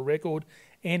archival record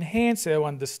enhance our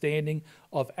understanding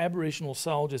of Aboriginal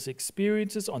soldiers'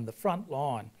 experiences on the front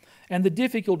line and the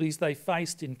difficulties they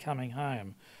faced in coming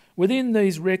home. Within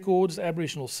these records,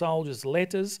 Aboriginal soldiers'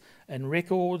 letters and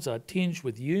records are tinged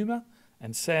with humour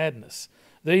and sadness.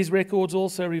 These records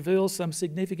also reveal some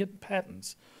significant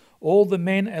patterns. All the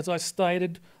men, as I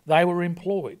stated, they were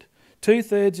employed.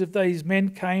 2/3 of these men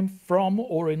came from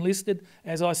or enlisted,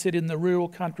 as I said, in the rural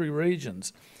country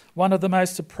regions. One of the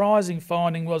most surprising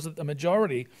findings was that the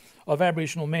majority of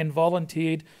Aboriginal men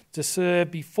volunteered to serve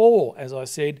before, as I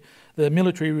said, the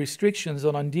military restrictions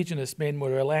on Indigenous men were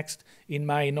relaxed in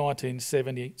May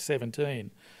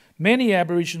 1917. Many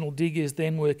Aboriginal diggers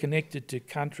then were connected to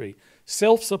country,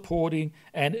 self-supporting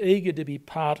and eager to be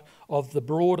part of the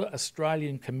broader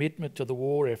Australian commitment to the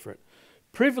war effort.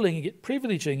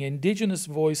 Privileging Indigenous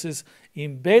voices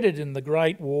embedded in the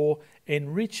Great War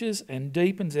enriches and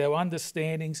deepens our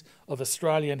understandings of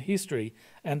Australian history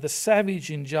and the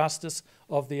savage injustice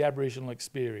of the Aboriginal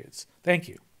experience. Thank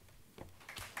you.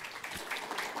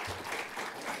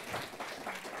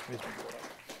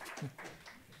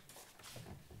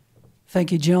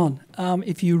 Thank you, John.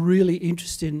 If you're really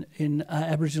interested in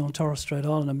Aboriginal and Torres Strait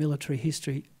Islander military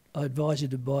history, I advise you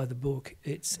to buy the book.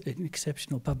 It's an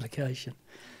exceptional publication.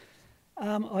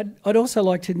 I'd also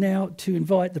like to now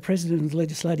invite the President of the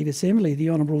Legislative Assembly, the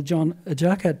Honourable John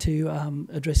Ajaka, to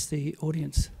address the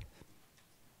audience.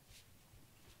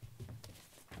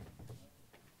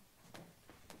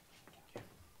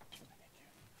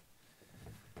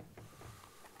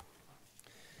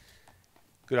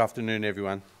 Good afternoon,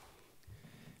 everyone.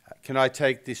 Can I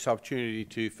take this opportunity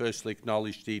to firstly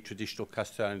acknowledge the traditional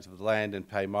custodians of the land and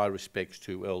pay my respects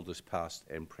to elders past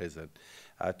and present.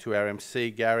 To our MC,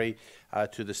 Gary,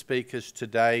 to the speakers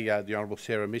today, the Honourable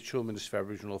Sarah Mitchell, Minister for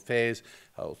Aboriginal Affairs.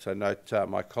 I also note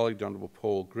my colleague, the Honourable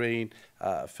Paul Green,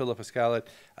 Philippa Scarlett,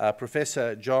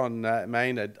 Professor John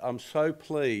Maynard. I'm so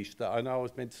pleased that I know I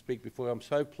was meant to speak before. I'm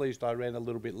so pleased I ran a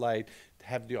little bit late to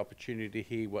have the opportunity to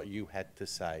hear what you had to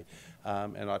say.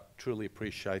 And I truly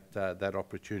appreciate that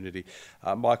opportunity.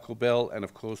 Michael Bell and,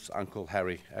 of course, Uncle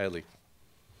Harry Ailey.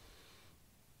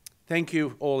 Thank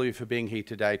you, all of you, for being here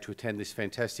today to attend this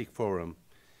fantastic forum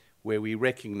where we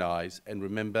recognise and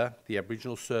remember the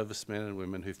Aboriginal servicemen and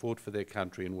women who fought for their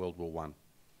country in World War I.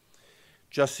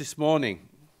 Just this morning,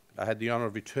 I had the honour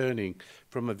of returning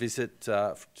from a visit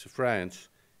to France,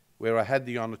 where I had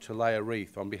the honour to lay a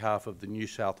wreath on behalf of the New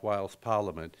South Wales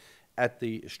Parliament at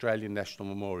the Australian National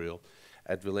Memorial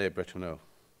at Villers-Bretonneux.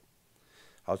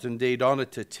 I was indeed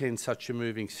honoured to attend such a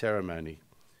moving ceremony,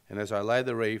 and as I lay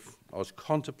the wreath, I was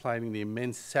contemplating the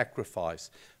immense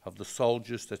sacrifice of the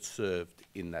soldiers that served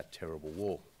in that terrible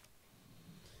war.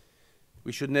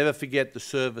 We should never forget the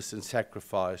service and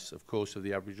sacrifice, of course, of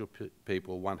the Aboriginal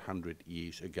people 100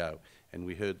 years ago, and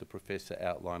we heard the Professor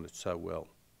outline it so well.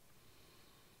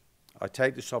 I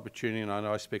take this opportunity, and I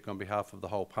know I speak on behalf of the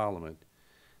whole Parliament,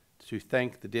 to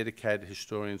thank the dedicated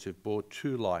historians who've brought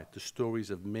to light the stories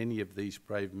of many of these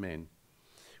brave men,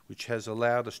 which has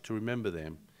allowed us to remember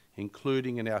them,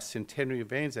 including in our Centenary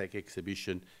of Anzac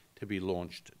exhibition to be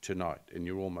launched tonight, and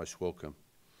you're all most welcome.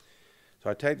 So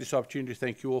I take this opportunity to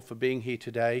thank you all for being here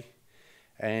today,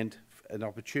 and an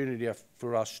opportunity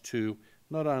for us to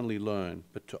not only learn,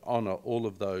 but to honour all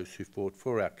of those who fought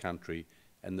for our country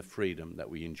and the freedom that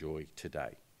we enjoy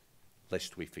today,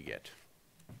 lest we forget.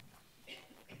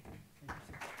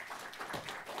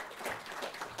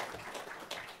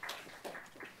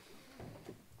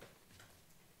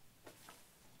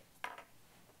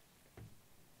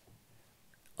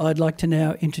 I'd like to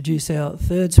now introduce our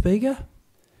third speaker.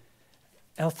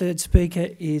 Our third speaker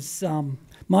is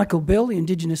Michael Bell, the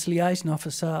Indigenous Liaison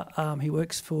Officer. He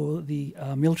works for the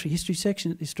Military History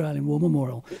Section at the Australian War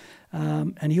Memorial.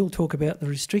 And he'll talk about the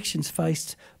restrictions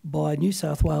faced by New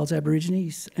South Wales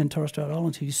Aborigines and Torres Strait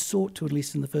Islanders who sought to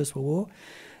enlist in the First World War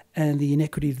and the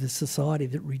inequity of the society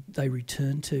that they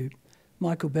returned to.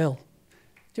 Michael Bell.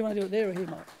 Do you want to do it there or here,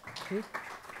 Mike? Here?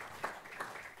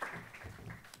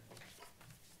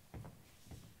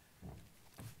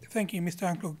 Thank you, Mr.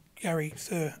 Uncle Gary,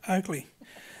 Sir Oakley.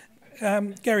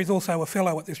 Gary's also a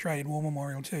fellow at the Australian War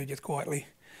Memorial too, just quietly.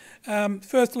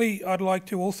 Firstly, I'd like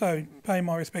to also pay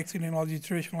my respects and acknowledge the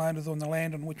traditional owners on the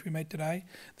land on which we meet today,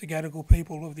 the Gadigal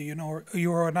people of the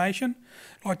Eora Nation.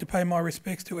 I'd like to pay my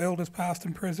respects to elders past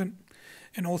and present,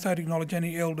 and also to acknowledge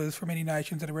any elders from any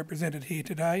nations that are represented here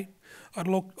today. I'd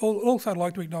also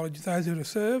like to acknowledge those who have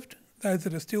served, those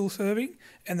that are still serving,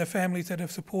 and the families that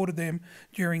have supported them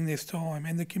during this time,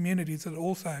 and the communities that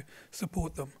also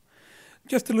support them.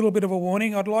 Just a little bit of a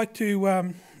warning, I'd like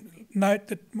to note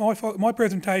that my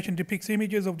presentation depicts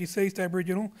images of deceased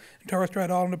Aboriginal and Torres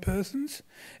Strait Islander persons,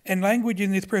 and language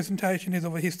in this presentation is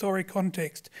of a historic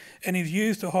context and is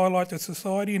used to highlight the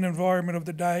society and environment of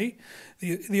the day.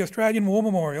 The Australian War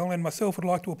Memorial and myself would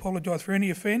like to apologise for any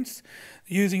offence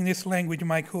using this language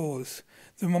may cause.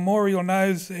 The memorial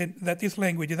knows that this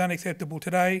language is unacceptable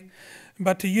today,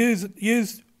 but to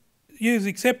use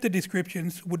accepted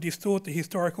descriptions would distort the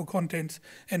historical contents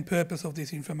and purpose of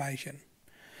this information.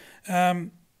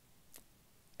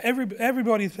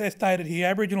 Everybody has stated here,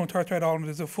 Aboriginal and Torres Strait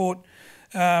Islanders have fought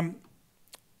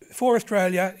for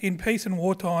Australia in peace and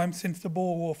wartime since the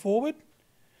Boer War forward.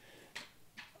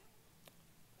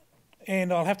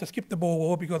 And I'll have to skip the Boer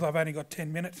War because I've only got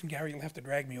 10 minutes and Gary will have to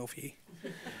drag me off here.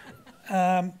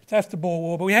 That's the Boer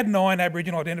War. But we had 9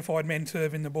 Aboriginal identified men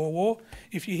serve in the Boer War.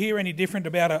 If you hear any different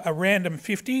about a random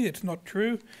 50, it's not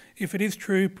true. If it is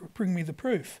true, bring me the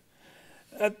proof.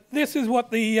 This is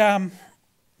what the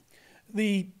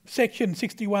Section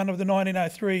 61 of the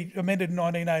 1903, amended in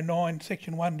 1909,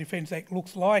 Section 1 Defence Act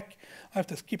looks like. I have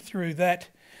to skip through that.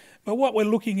 But what we're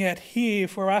looking at here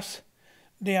for us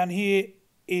down here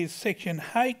is Section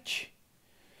H.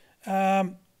 I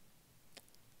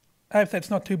hope that's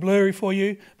not too blurry for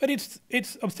you, but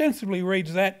it's ostensibly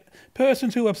reads that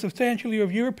persons who are substantially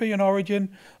of European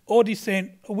origin or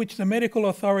descent, which the medical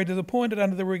authorities appointed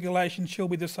under the regulations shall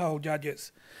be the sole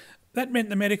judges. That meant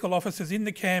the medical officers in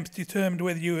the camps determined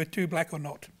whether you were too black or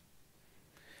not.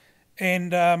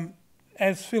 And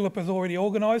as Philip has already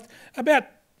organised, about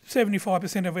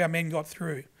 75% of our men got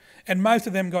through. And most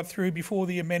of them got through before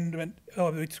the amendment,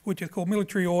 which is called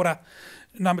Military Order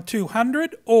number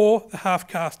 200 or the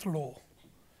half-caste law.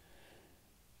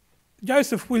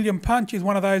 Joseph William Punch is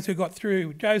one of those who got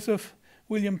through. Joseph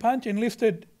William Punch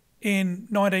enlisted in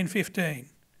 1915.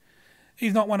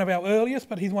 He's not one of our earliest,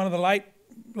 but he's one of the late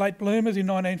bloomers in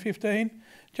 1915.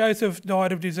 Joseph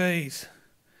died of disease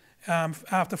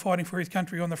after fighting for his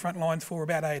country on the front lines for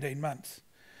about 18 months.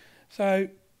 So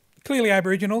clearly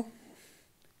Aboriginal,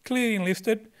 clearly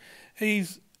enlisted.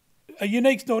 He's a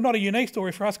unique story, not a unique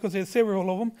story for us because there's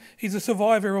several of them. He's a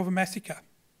survivor of a massacre.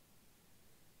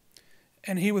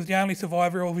 And he was the only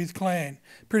survivor of his clan,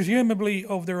 presumably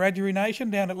of the Wiradjuri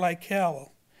Nation down at Lake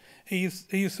Cowell. He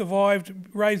survived,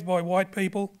 raised by white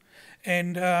people,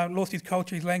 and lost his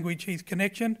culture, his language, his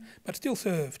connection, but still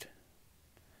served.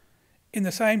 In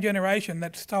the same generation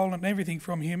that's stolen everything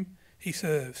from him, he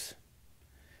serves.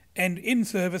 And in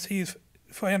service, he has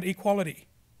found equality.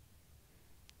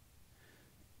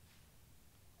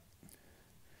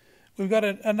 We've got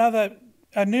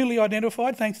a newly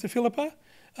identified, thanks to Philippa,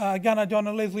 Gunner John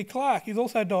and Leslie Clark. He's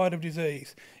also died of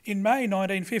disease in May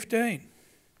 1915.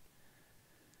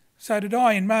 So to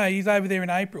die in May, he's over there in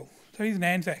April. So he's in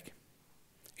Anzac.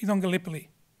 He's on Gallipoli.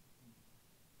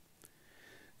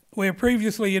 Where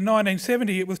previously in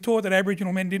 1970 it was taught that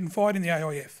Aboriginal men didn't fight in the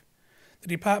AIF. The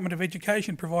Department of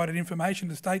Education provided information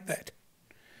to state that.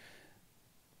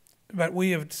 But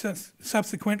we have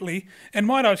subsequently, and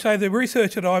might I say the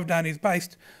research that I've done is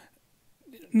based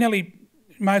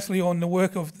mostly on the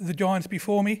work of the giants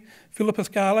before me. Philippa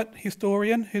Scarlett,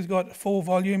 historian, who's got 4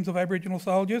 volumes of Aboriginal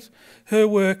soldiers. Her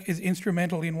work is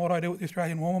instrumental in what I do at the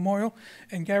Australian War Memorial.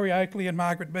 And Gary Oakley and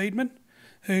Margaret Beedman,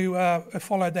 who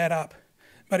followed that up.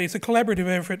 But it's a collaborative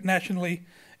effort nationally.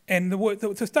 And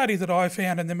the studies that I've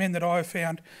found and the men that I've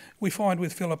found, we find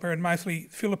with Philippa, and mostly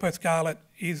Philippa Scarlett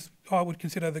is, I would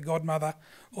consider, the godmother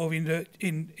of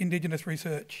Indigenous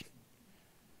research.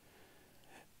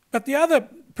 But the other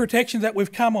protections that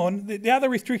we've come on, the other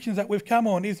restrictions that we've come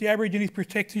on is the Aborigines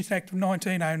Protections Act of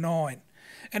 1909.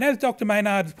 And as Dr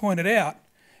Maynard has pointed out,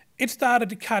 it started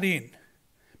to cut in.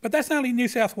 But that's only New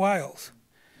South Wales.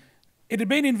 It had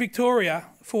been in Victoria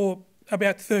for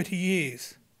about 30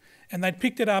 years. And they'd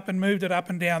picked it up and moved it up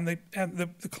and down the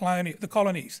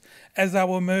colonies as they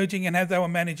were emerging and as they were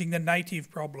managing the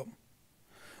native problem.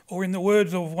 Or in the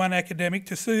words of one academic,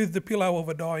 to soothe the pillow of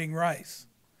a dying race.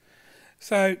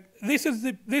 So this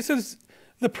is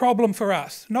the problem for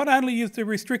us. Not only is it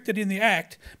restricted in the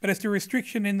Act, but it's the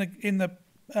restriction in the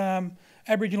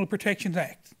Aboriginal Protections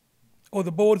Act, or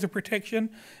the Borders of Protection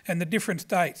and the different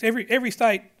states. Every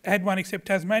state had one except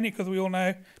Tasmania, because we all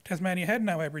know Tasmania had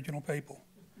no Aboriginal people.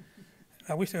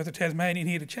 I wish there was a Tasmanian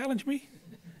here to challenge me.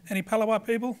 Any Palawa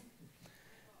people?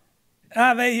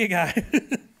 There you go.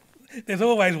 There's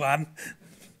always one.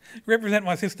 Represent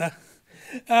my sister.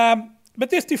 But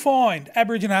this defined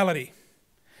Aboriginality.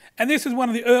 And this is one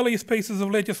of the earliest pieces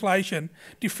of legislation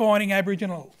defining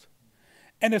Aboriginals.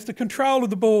 And it's the control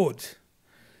of the boards.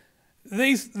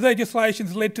 These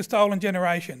legislations led to stolen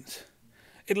generations.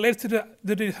 It led to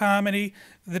the disharmony,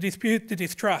 the dispute, the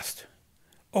distrust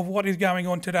of what is going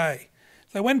on today.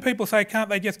 So when people say, can't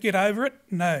they just get over it?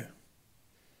 No.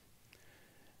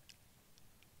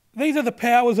 These are the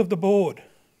powers of the board.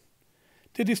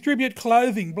 To distribute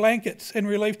clothing, blankets and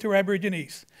relief to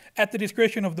Aborigines at the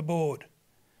discretion of the board.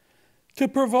 to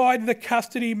provide the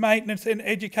custody, maintenance and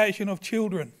education of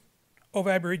children of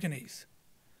Aborigines.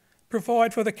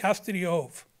 Provide for the custody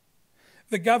of.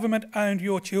 The government owned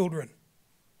your children.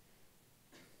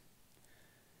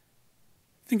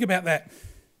 Think about that.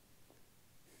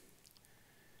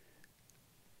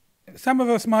 Some of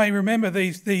us may remember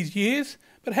these years,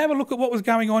 but have a look at what was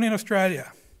going on in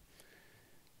Australia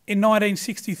in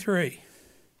 1963.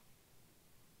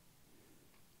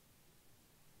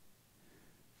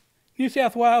 New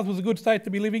South Wales was a good state to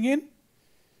be living in.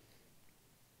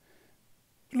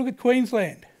 Look at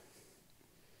Queensland.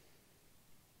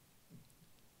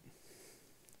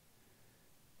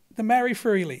 To marry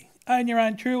freely, own your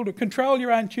own children, control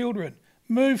your own children,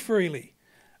 move freely,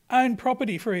 own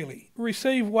property freely,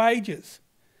 receive wages.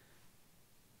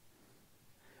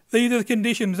 These are the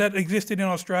conditions that existed in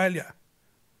Australia.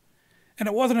 And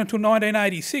it wasn't until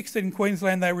 1986 that in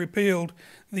Queensland they repealed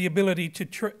the ability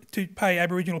to pay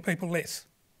Aboriginal people less.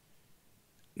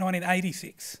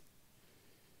 1986.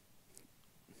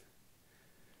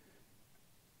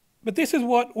 But this is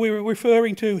what we're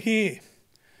referring to here.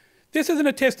 This is an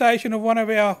attestation of one of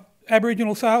our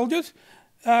Aboriginal soldiers.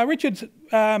 Richard's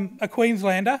a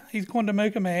Queenslander, he's a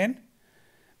Quandamooka man,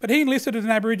 but he enlisted as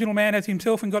an Aboriginal man as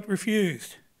himself and got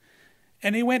refused.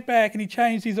 And he went back and he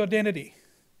changed his identity.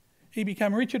 He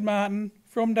became Richard Martin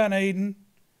from Dunedin.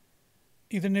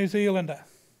 He's a New Zealander.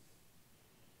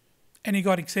 And he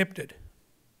got accepted.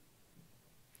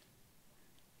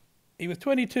 He was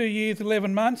 22 years,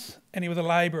 11 months, and he was a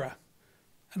labourer.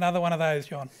 Another one of those,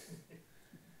 John.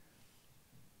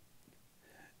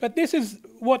 But this is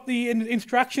what the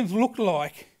instructions looked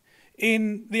like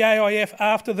in the AIF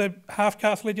after the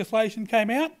half-caste legislation came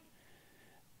out.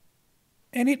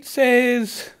 And it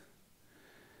says...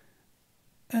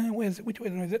 which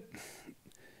one is it?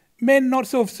 Men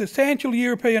not of substantial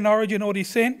European origin or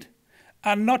descent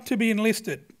are not to be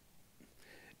enlisted.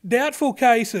 Doubtful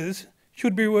cases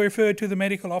should be referred to the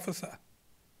medical officer.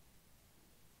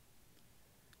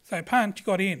 So Punch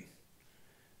got in.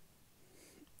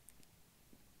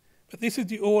 But this is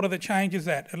the order that changes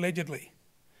that, allegedly.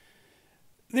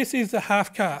 This is the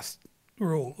half-caste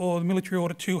rule, or the Military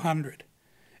Order 200.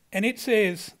 And it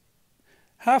says...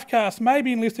 half-castes may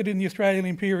be enlisted in the Australian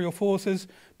Imperial Forces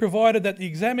provided that the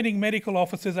examining medical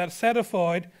officers are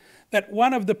satisfied that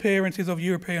one of the parents is of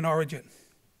European origin.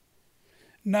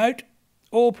 Note,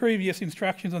 all previous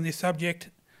instructions on this subject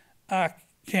are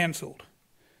cancelled.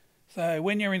 So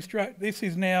when you're this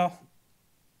is now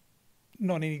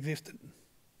not in existence.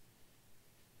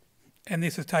 And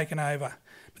this has taken over.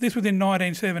 But this was in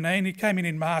 1917. It came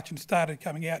in March and started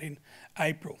coming out in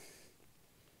April.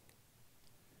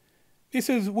 This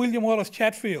is William Wallace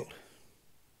Chatfield.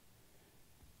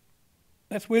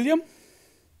 That's William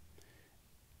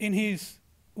in his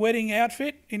wedding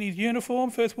outfit, in his uniform,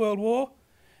 First World War,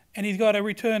 and he's got a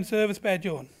return service badge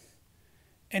on.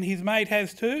 And his mate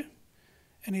has too,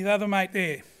 and his other mate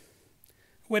there.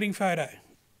 Wedding photo.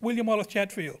 William Wallace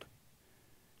Chatfield.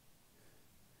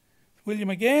 William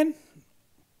again.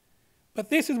 But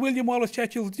this is William Wallace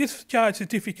Chatfield's discharge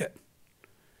certificate.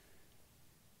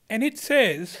 And it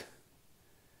says...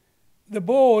 the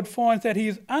board finds that he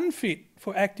is unfit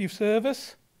for active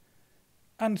service,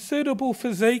 unsuitable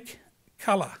physique,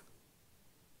 colour.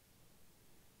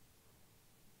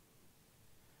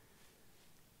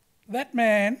 That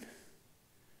man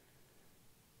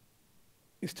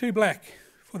is too black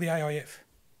for the AIF.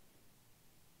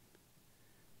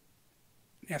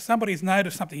 Now somebody's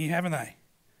noticed something here, haven't they?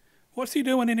 What's he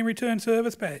doing in a return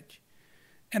service badge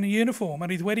and a uniform on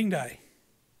his wedding day?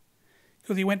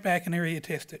 Because he went back and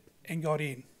reattested and got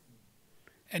in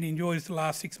and enjoys the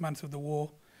last 6 months of the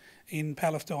war in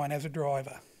Palestine as a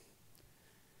driver.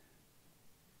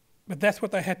 But that's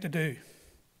what they had to do.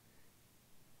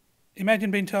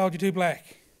 Imagine being told you're too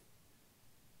black.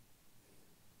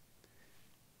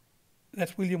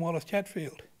 That's William Wallace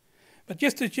Chatfield. But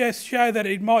just to show that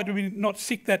it might have been not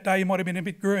sick that day, he might have been a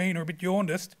bit green or a bit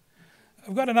jaundiced,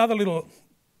 I've got another little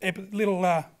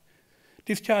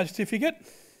discharge certificate.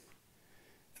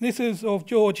 This is of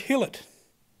George Hillett.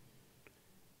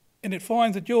 And it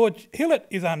finds that George Hillett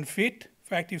is unfit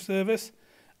for active service,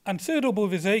 unsuitable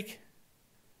physique,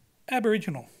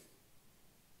 Aboriginal.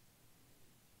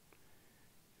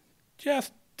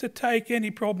 Just to take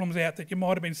any problems out that you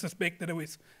might have been suspected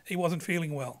he wasn't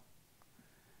feeling well.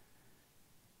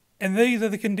 And these are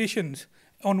the conditions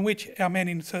on which our men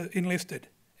enlisted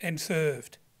and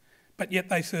served. But yet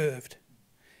they served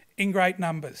in great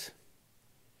numbers.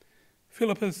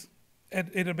 Philip is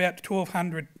at about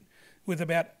 1,200 with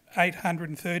about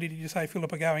 830, did you say,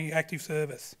 Philip, are going active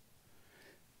service.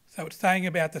 So it's staying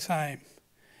about the same.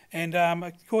 And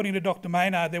according to Dr.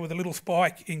 Maynard, there was a little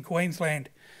spike in Queensland.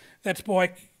 That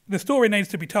spike, the story needs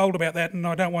to be told about that, and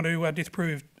I don't want to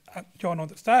disprove John on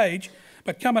the stage,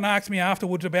 but come and ask me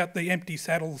afterwards about the Empty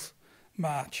Saddles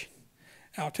March.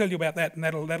 I'll tell you about that, and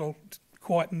that'll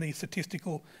quieten the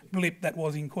statistical blip that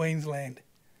was in Queensland.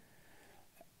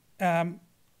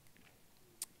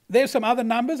 There's some other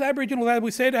numbers. Aboriginal, as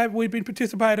we said, we've been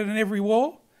participated in every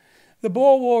war. The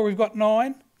Boer War, we've got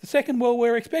 9. The Second World,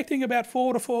 we're expecting about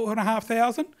 4 to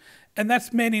 4,500, and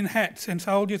that's men in hats and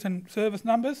soldiers and service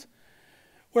numbers.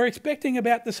 We're expecting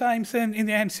about the same in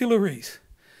the ancillaries,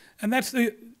 and that's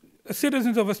the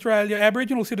citizens of Australia,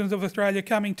 Aboriginal citizens of Australia,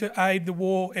 coming to aid the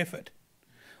war effort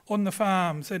on the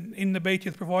farms and in the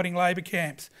beaches, providing labour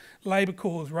camps, labour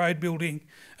corps, road building,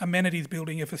 amenities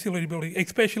building, facility building,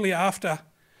 especially after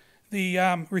the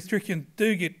restrictions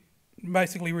do get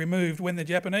basically removed when the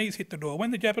Japanese hit the door.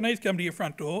 When the Japanese come to your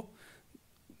front door,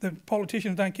 the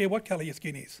politicians don't care what colour your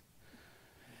skin is.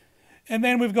 And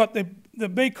then we've got the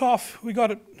BCOF, we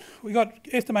got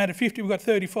estimated 50, we've got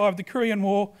 35. The Korean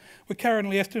War, we're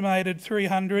currently estimated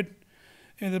 300,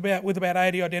 with about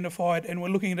 80 identified, and we're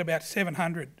looking at about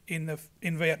 700 in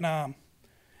Vietnam.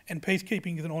 And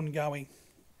peacekeeping is an ongoing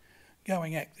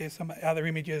act. There's some other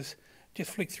images.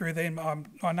 Just flick through them.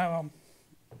 I know I'm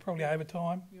probably over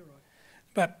time. You're right.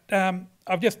 But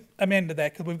I've just amended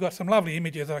that because we've got some lovely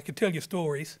images. I could tell you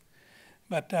stories.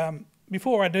 But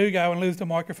before I do go and lose the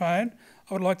microphone,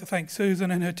 I would like to thank Susan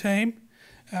and her team,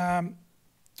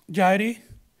 Jodie,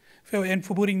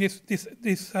 for putting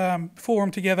this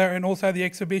forum together, and also the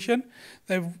exhibition.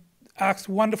 They've asked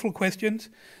wonderful questions.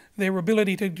 Their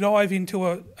ability to dive into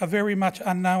a very much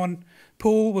unknown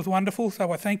pool was wonderful,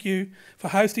 so I thank you for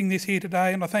hosting this here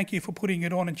today, and I thank you for putting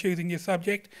it on and choosing your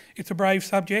subject. It's a brave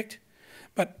subject,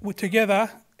 but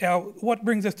together, what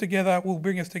brings us together will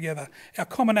bring us together. Our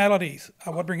commonalities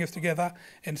are what bring us together,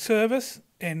 and service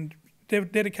and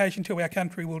dedication to our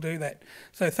country will do that.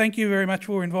 So thank you very much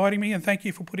for inviting me, and thank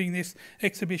you for putting this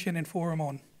exhibition and forum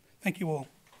on. Thank you all.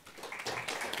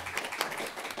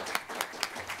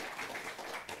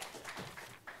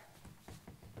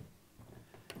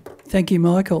 Thank you,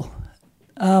 Michael.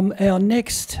 Our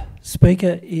next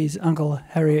speaker is Uncle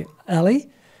Harry Ali.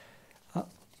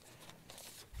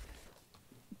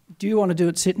 Do you want to do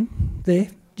it sitting there?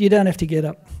 You don't have to get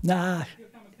up. Nah,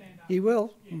 you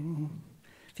will. Yeah. Mm-hmm.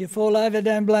 If you fall over,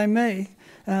 don't blame me.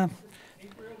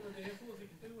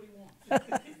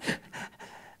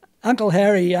 Uncle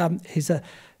Harry is a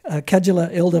Cudgela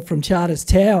elder from Charters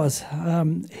Towers.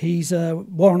 He's a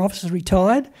warrant officer,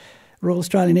 retired, Royal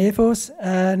Australian Air Force,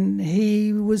 and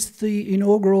he was the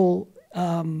inaugural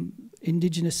senior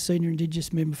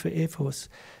Indigenous member for Air Force.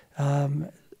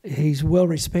 He's well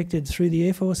respected through the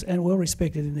Air Force and well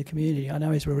respected in the community. I know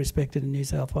he's well respected in New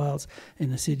South Wales, in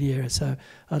the Sydney area. So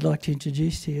I'd like to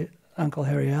introduce to you Uncle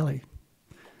Harry Ali.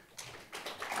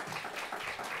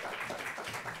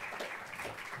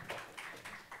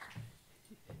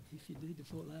 If you need to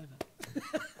fall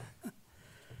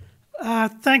over.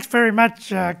 Thanks very much,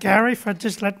 Gary, for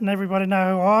just letting everybody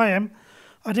know who I am.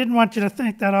 I didn't want you to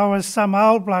think that I was some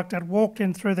old bloke that walked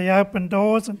in through the open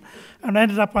doors and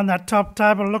ended up on that top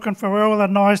table looking for all the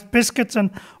nice biscuits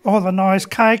and all the nice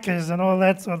cake is and all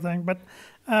that sort of thing. But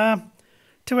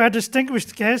to our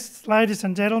distinguished guests, ladies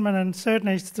and gentlemen, and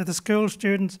certainly to the school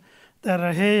students that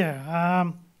are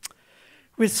here,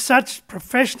 with such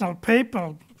professional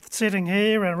people sitting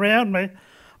here around me,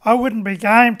 I wouldn't be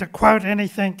game to quote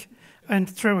anything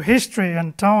through history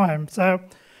and time. So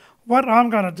what I'm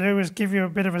going to do is give you a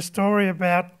bit of a story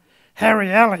about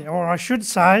Harry Ali, or I should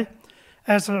say,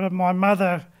 as my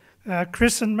mother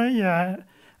christened me, and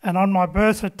on my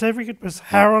birth certificate was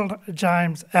Harold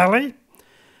James Ali,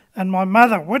 and my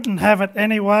mother wouldn't have it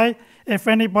anyway. If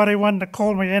anybody wanted to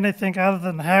call me anything other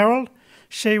than Harold,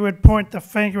 she would point the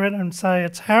finger at it and say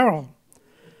it's Harold.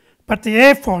 But the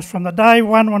Air Force, from the day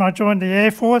one when I joined the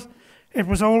Air Force, it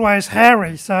was always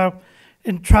Harry. So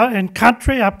in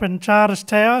country, up in Charters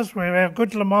Towers, where our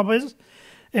good mob is,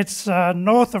 it's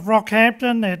north of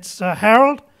Rockhampton, it's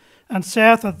Harold, and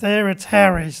south of there, it's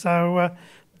Harry. So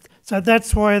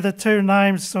that's where the two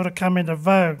names sort of come into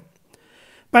vogue.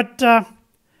 But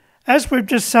as we've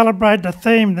just celebrated the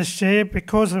theme this year,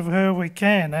 because of her we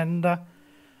can, and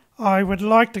I would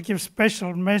like to give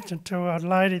special mention to a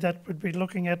lady that would be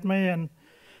looking at me and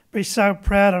be so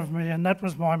proud of me, and that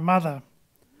was my mother.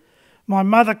 My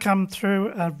mother come through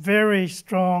a very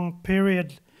strong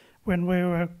period when we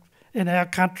were in our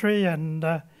country,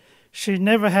 and she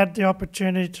never had the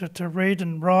opportunity to read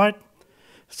and write.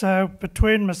 So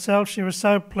between myself, she was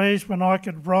so pleased when I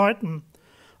could write, and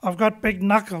I've got big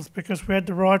knuckles because we had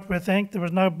to write with ink. There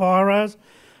was no biros.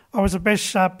 I was the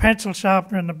best pencil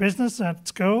sharpener in the business at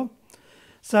school.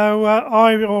 So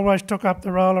I always took up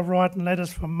the role of writing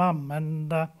letters for Mum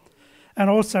and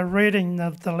also reading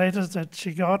the letters that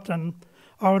she got, and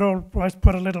I would always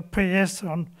put a little PS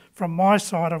on from my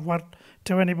side of what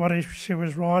to anybody she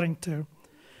was writing to.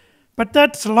 But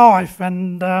that's life,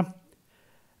 and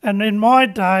in my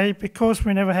day, because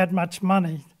we never had much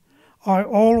money, I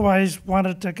always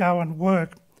wanted to go and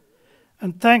work.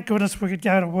 And thank goodness we could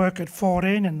go to work at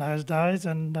 14 in those days,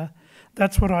 and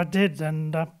that's what I did.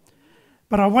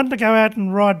 But I wanted to go out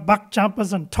and ride buck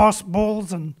jumpers and toss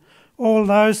balls and all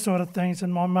those sort of things,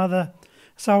 and my mother...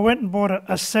 So I went and bought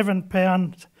a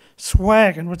 £7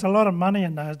 swag, and it was a lot of money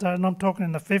in those days, and I'm talking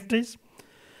in the 50s.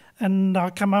 And I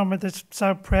come home with this,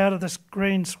 so proud of this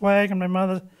green swag, and my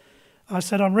mother... I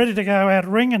said, I'm ready to go out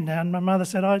ringing now, and my mother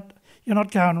said, you're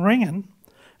not going ringing.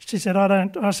 She said, I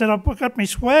don't... I said, I've got me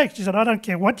swag. She said, I don't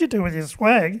care what you do with your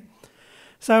swag.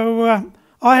 So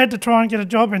I had to try and get a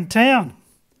job in town.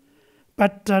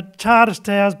 But Charters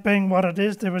Towers being what it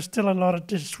is, there was still a lot of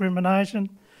discrimination.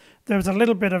 There was a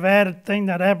little bit of added thing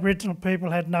that Aboriginal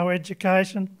people had no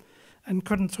education and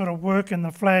couldn't sort of work in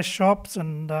the flash shops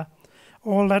and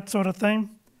all that sort of thing.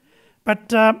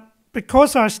 But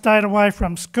because I stayed away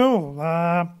from school,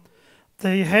 the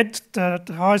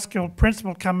high school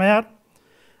principal come out,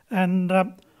 and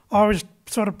I was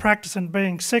sort of practising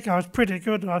being sick. I was pretty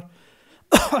good. I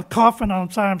cough and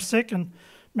I'd say I'm sick, and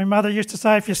my mother used to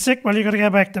say, if you're sick, well, you've got to go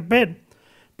back to bed.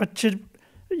 But you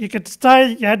had to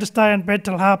stay in bed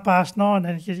till 9:30,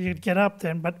 and you'd get up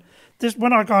then. But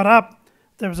when I got up,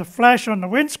 there was a flash on the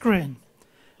windscreen,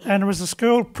 and it was the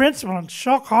school principal, and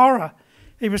shock horror.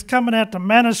 He was coming out to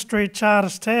Manor Street,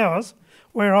 Charters Towers,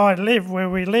 where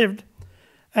we lived,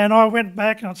 and I went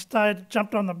back and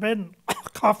jumped on the bed and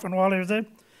coughing while he was there.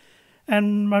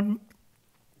 And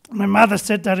my mother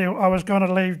said that I was going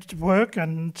to leave work,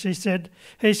 and he said,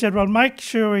 well, make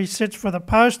sure he sits for the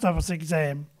post office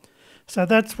exam. So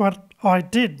that's what I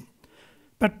did.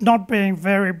 But not being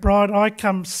very bright, I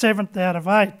come 7th out of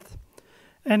 8th.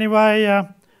 Anyway,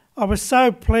 I was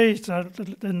so pleased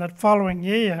in the following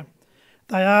year,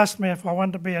 they asked me if I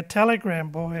wanted to be a telegram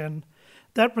boy, and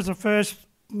that was the first,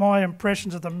 my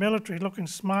impressions of the military, looking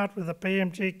smart with the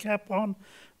PMG cap on,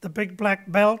 the big black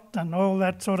belt and all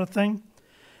that sort of thing.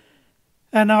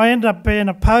 And I ended up being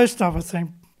a post office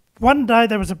thing. One day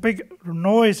there was a big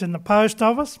noise in the post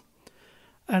office,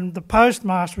 and the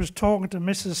postmaster was talking to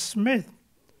Mrs. Smith,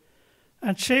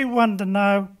 and she wanted to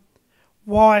know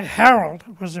why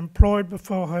Harold was employed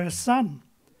before her son.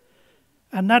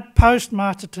 And that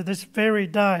postmaster, to this very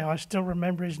day, I still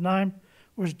remember his name,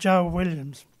 was Joe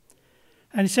Williams.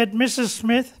 And he said, Mrs.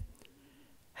 Smith,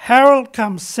 Harold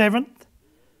comes 7th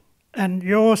and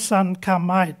your son come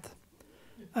 8th.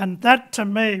 And that to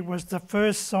me was the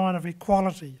first sign of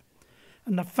equality.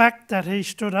 And the fact that he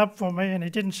stood up for me and he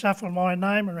didn't shuffle my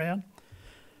name around.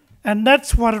 And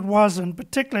that's what it was, and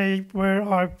particularly where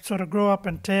I sort of grew up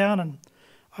in town, and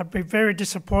I'd be very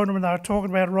disappointed when they were talking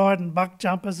about riding buck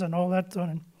jumpers and all that sort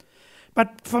of thing.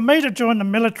 But for me to join the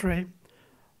military,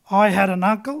 I had an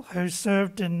uncle who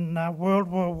served in World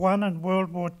War I and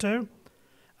World War II,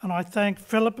 and I thank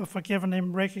Philippa for giving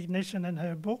him recognition in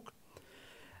her book.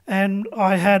 And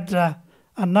I had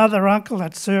another uncle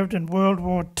that served in World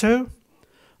War II.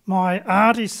 My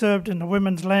auntie served in the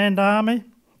Women's Land Army.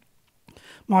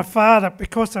 My father,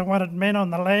 because they wanted men on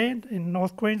the land in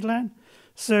North Queensland,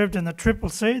 served in the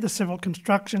CCC, the Civil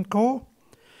Construction Corps.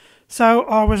 So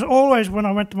I was always, when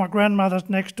I went to my grandmother's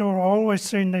next door, I always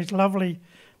seen these lovely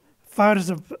photos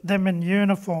of them in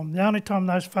uniform. The only time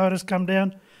those photos come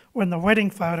down when the wedding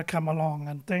photo come along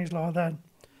and things like that.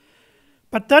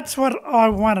 But that's what I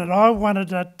wanted. I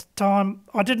wanted at the time,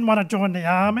 I didn't want to join the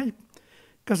army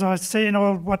because I seen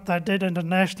all what they did in the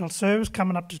national service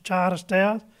coming up to Charters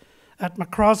Towers at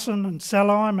Macrossan and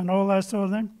Selheim and all those sort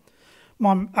of things.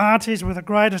 My aunties were the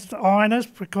greatest ironers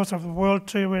because of the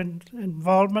World II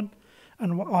involvement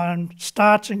and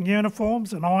starching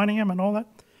uniforms and ironing them and all that.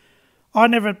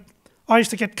 I used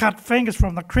to get cut fingers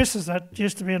from the creases that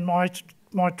used to be in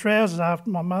my trousers after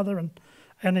my mother and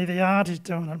any of the aunties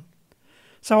doing it.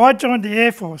 So I joined the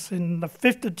Air Force in the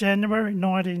 5th of January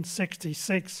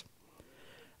 1966,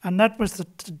 and that was the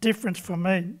difference for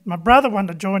me. My brother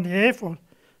wanted to join the Air Force,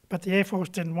 but the Air Force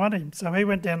didn't want him, so he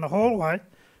went down the hallway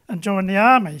and joined the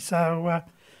Army. So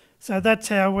that's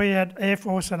how we had Air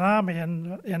Force and Army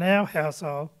in our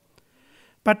household.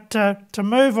 But to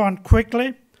move on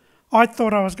quickly, I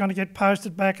thought I was going to get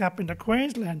posted back up into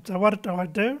Queensland. So what did I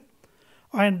do?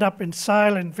 I ended up in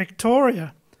Sale in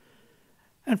Victoria.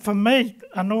 And for me,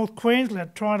 in North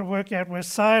Queensland, trying to work out where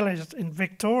Sale is in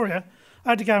Victoria, I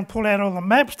had to go and pull out all the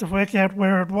maps to work out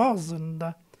where it was.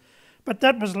 But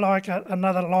that was like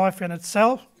another life in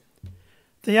itself.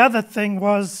 The other thing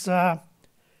was I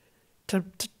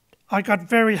got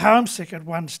very homesick at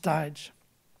one stage.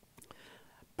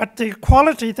 But the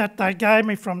equality that they gave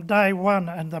me from day one,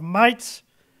 and the mates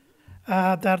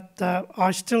that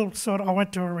I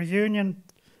went to a reunion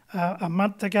a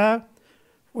month ago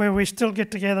where we still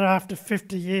get together after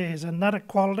 50 years, and that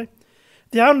equality.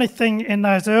 The only thing in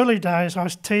those early days I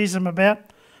was teasing them about,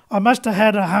 I must have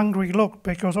had a hungry look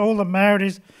because all the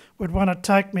marrieds would want to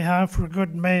take me home for a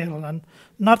good meal, and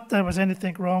not that there was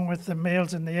anything wrong with the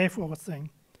meals in the Air Force thing.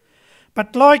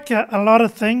 But like a lot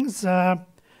of things,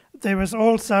 there was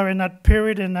also in that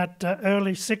period, in that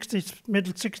early 60s,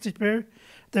 middle 60s period,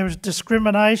 there was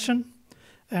discrimination,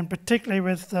 and particularly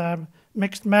with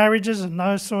mixed marriages and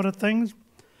those sort of things.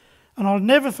 And I'll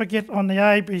never forget on the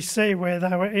ABC where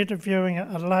they were interviewing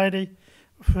a lady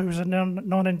who was a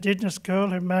non-Indigenous girl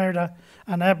who married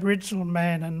an Aboriginal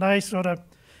man, and they sort of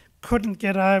couldn't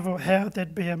get over how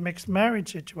there'd be a mixed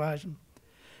marriage situation.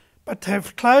 But her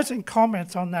closing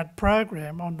comments on that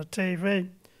program on the TV,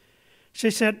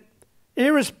 she said,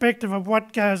 irrespective of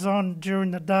what goes on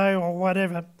during the day or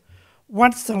whatever,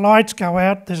 once the lights go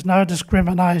out, there's no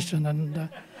discrimination. And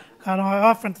I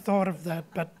often thought of that.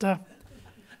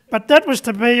 But that was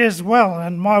to be as well.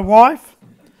 And my wife,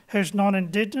 who's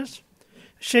non-Indigenous,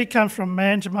 she comes from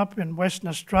Manjimup in Western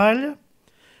Australia,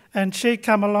 and she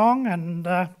come along, and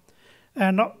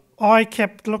I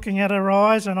kept looking at her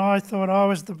eyes, and I thought I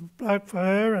was the bloke for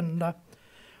her. And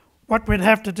what we'd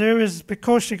have to do is,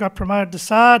 because she got promoted to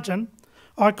sergeant,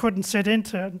 I couldn't sit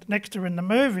next to her in the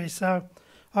movie, so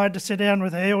I had to sit down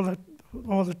with her,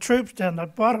 all the troops down the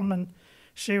bottom, and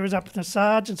she was up in the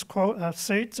sergeant's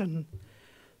seats. And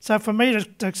so for me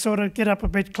to sort of get up a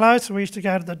bit closer, we used to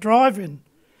go to the drive-in.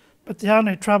 But the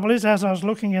only trouble is, as I was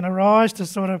looking in her eyes to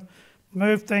sort of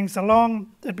move things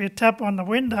along, there'd be a tap on the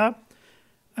window,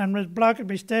 and the bloke would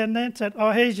be standing there and said,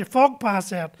 oh, here's your fog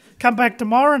pass out. Come back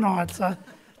tomorrow night. So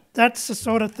that's the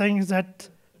sort of things that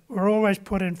were always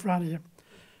put in front of you.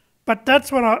 But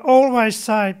that's what I always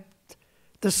say.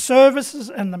 The services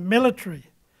and the military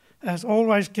has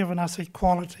always given us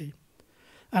equality.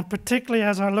 And particularly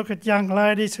as I look at young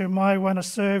ladies who might want to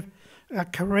serve a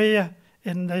career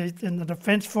in the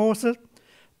Defence Forces,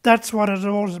 that's what it's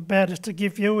all about, is to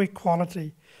give you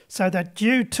equality so that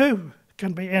you too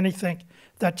can be anything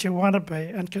that you want to be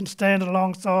and can stand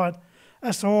alongside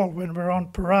us all when we're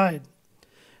on parade.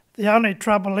 The only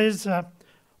trouble is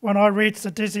when I reach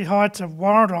the dizzy heights of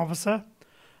warrant officer,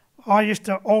 I used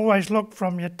to always look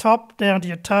from your top down to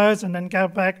your toes and then go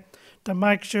back to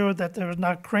make sure that there was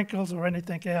no crinkles or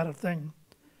anything out of thing.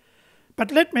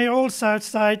 But let me also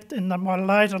say in my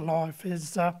later life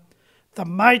is the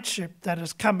mateship that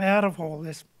has come out of all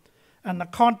this, and the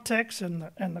context and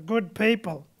the good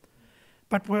people.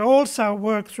 But we also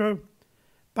work through,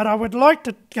 but I would like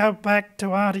to go back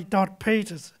to Auntie Dot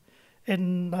Peters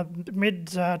in the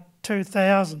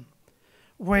mid-2000,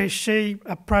 where she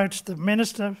approached the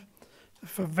Minister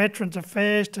for Veterans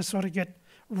Affairs to sort of get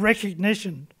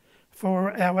recognition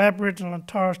for our Aboriginal and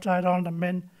Torres Strait Islander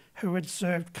men who had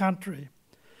served country.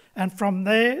 And from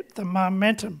there, the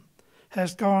momentum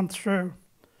has gone through.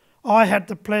 I had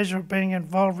the pleasure of being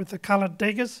involved with the Coloured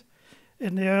Diggers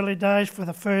in the early days for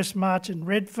the first march in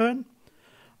Redfern.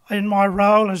 In my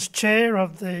role as chair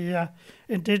of the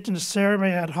Indigenous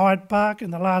ceremony at Hyde Park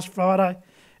in the last Friday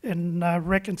in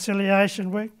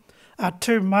Reconciliation Week, are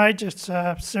two major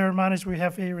ceremonies we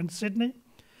have here in Sydney.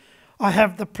 I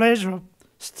have the pleasure of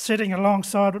sitting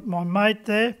alongside my mate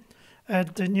there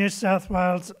at the New South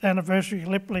Wales Anniversary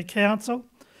Gallipoli Council,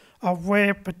 of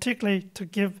where particularly to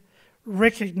give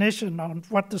recognition on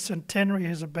what the centenary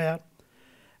is about,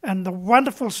 and the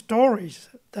wonderful stories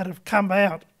that have come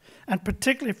out, and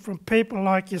particularly from people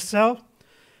like yourself.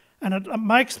 And it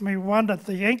makes me wonder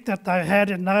the ink that they had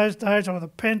in those days, or the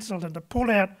pencil, and to pull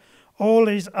out all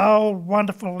these old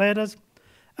wonderful letters,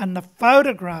 and the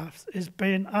photographs has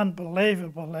been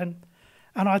unbelievable, and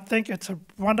I think it's a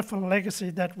wonderful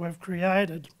legacy that we've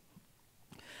created.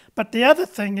 But the other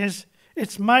thing is,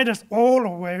 it's made us all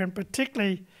aware, and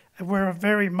particularly we're a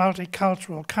very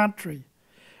multicultural country,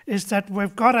 is that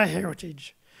we've got a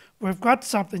heritage. We've got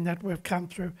something that we've come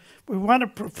through. We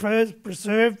want to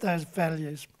preserve those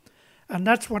values. And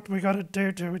that's what we've got to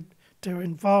do to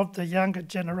involve the younger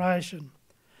generation.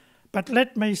 But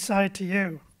let me say to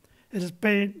you, it has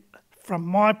been, from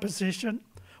my position,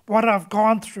 what I've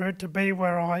gone through to be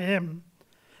where I am,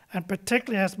 and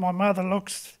particularly as my mother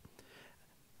looks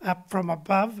up from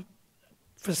above,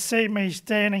 for see me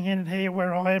standing in here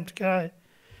where I am today,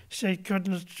 she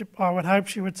couldn't, I would hope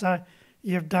she would say,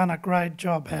 "You've done a great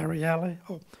job, Harry Alley,"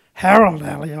 or Harold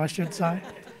Alley, I should say.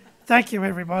 Thank you,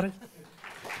 everybody.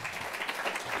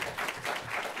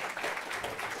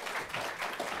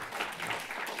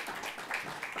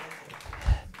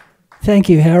 Thank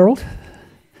you, Harold.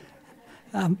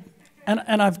 And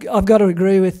I've got to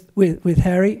agree with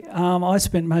Harry. I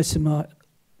spent most of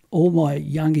all my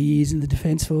younger years in the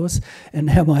Defence Force and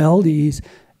now my older years,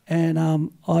 and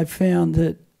I found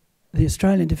that the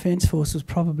Australian Defence Force was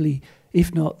probably,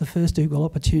 if not the first equal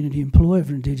opportunity employer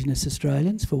for Indigenous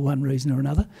Australians for one reason or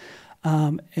another,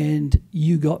 and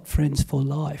you got friends for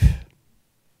life.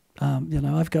 I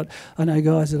know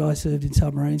guys that I served in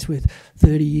submarines with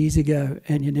 30 years ago,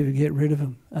 and you never get rid of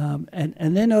them.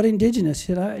 And they're not Indigenous.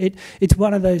 It's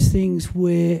one of those things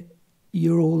where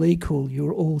you're all equal,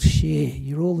 you're all share,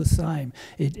 you're all the same.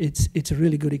 It's a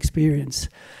really good experience.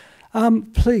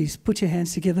 Please put your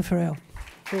hands together for Al.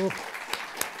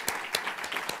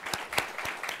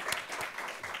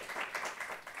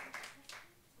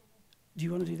 Do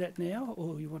you want to do that now,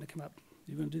 or you want to come up?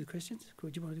 Do you want to do the questions? Do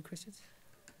you want to do questions?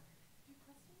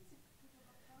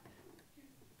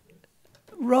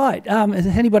 Right. Has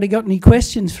anybody got any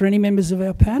questions for any members of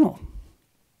our panel?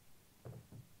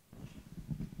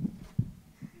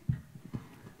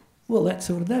 Well, that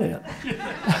sorted that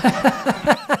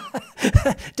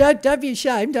out. Don't be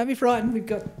ashamed. Don't be frightened. We've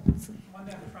got one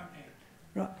down the front here.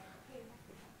 Right.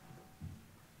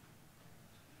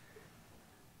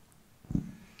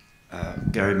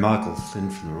 Gary Michael Flynn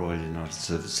from the Royal United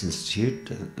Service Institute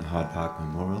at the Hyde Park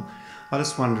Memorial. I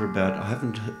just wonder about, I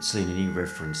haven't seen any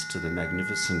reference to the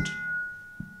magnificent,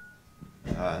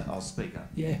 I'll speak up.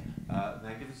 Yeah.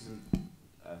 Magnificent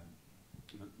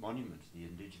monument to the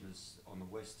Indigenous on the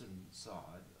western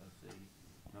side of the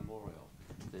memorial.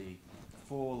 The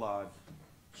 4 live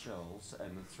shells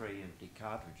and the 3 empty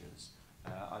cartridges.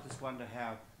 I just wonder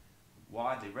how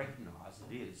widely recognised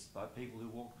it is by people who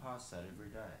walk past that every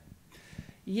day.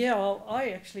 Yeah, well, I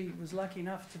actually was lucky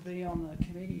enough to be on the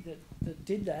committee that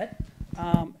did that,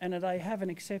 and they have an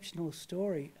exceptional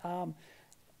story. I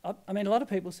mean, a lot of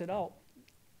people said, "Oh,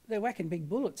 they're whacking big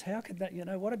bullets. How could that?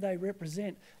 What did they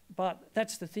represent?" But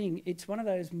that's the thing. It's one of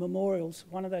those memorials,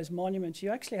 one of those monuments. You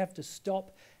actually have to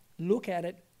stop, look at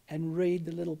it, and read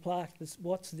the little plaque.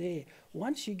 What's there.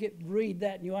 Once you read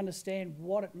that and you understand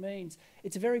what it means,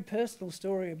 it's a very personal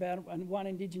story about one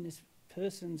Indigenous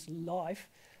person's life.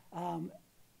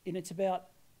 And it's about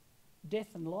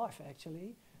death and life,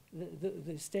 actually.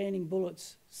 The standing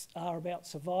bullets are about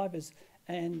survivors,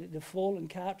 and the fallen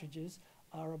cartridges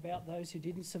are about those who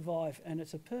didn't survive. And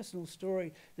it's a personal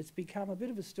story that's become a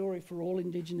bit of a story for all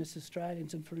Indigenous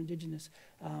Australians and for Indigenous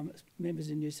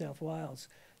members in New South Wales.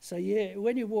 So yeah,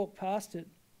 when you walk past it,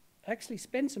 actually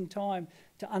spend some time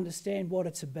to understand what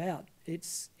it's about.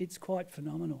 It's quite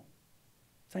phenomenal.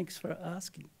 Thanks for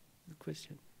asking the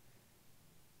question.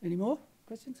 Any more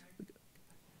questions?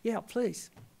 Yeah, please.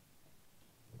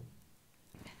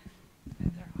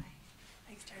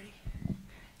 Thanks, Jody.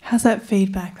 How's that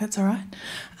feedback? That's all right.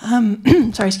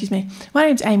 Sorry, excuse me. My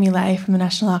name's Amy Lay from the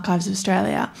National Archives of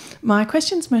Australia. My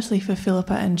question's mostly for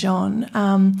Philippa and John.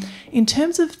 In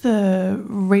terms of the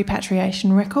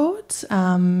repatriation records,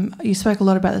 you spoke a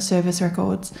lot about the service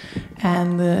records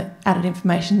and the added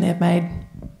information they've made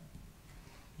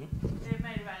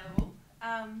available.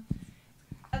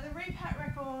 Are the repat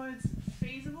records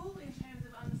feasible in terms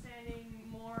of understanding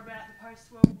more about the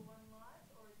post-World War I life,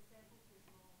 or is the sample too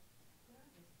small?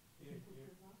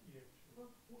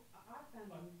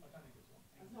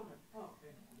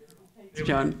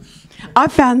 John,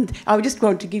 I just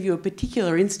want to give you a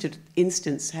particular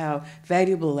instance how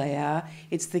valuable they are.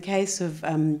 It's the case of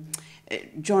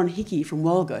John Hickey from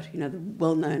Walgett, the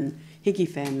well-known Hickey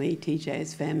family,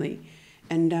 TJ's family.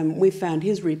 And we found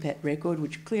his repat record,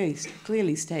 which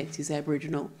clearly states he's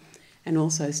Aboriginal and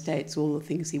also states all the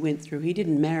things he went through. He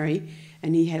didn't marry,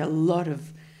 and he had a lot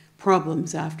of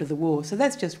problems after the war. So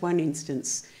that's just one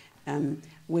instance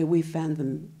where we found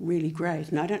them really great.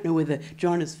 And I don't know whether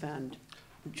John has found.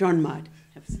 John might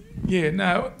have. Yeah,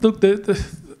 no, look,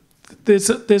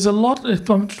 there's a lot.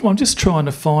 I'm just trying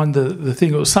to find the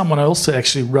thing. It was someone else that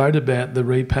actually wrote about the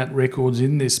repat records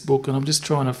in this book, and I'm just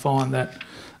trying to find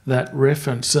that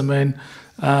reference. I mean,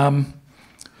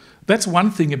 that's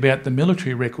one thing about the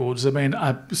military records. I mean,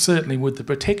 certainly with the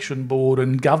Protection Board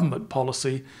and government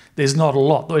policy, there's not a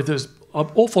lot. There's an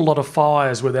awful lot of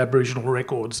fires with Aboriginal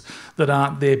records that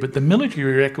aren't there, but the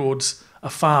military records are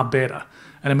far better.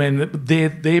 And I mean,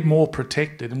 they're more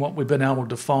protected in what we've been able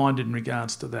to find in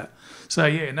regards to that. So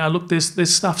yeah, no, look,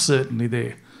 there's stuff certainly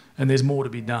there, and there's more to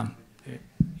be done.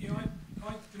 Yeah,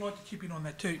 I'd like to chip in on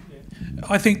that too.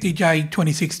 I think the J26,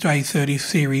 J30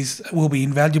 series will be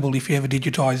invaluable if you ever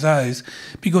digitise those,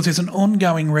 because there's an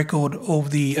ongoing record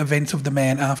of the events of the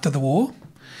man after the war,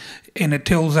 and it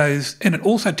tells those, and it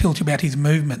also tells you about his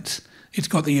movements. It's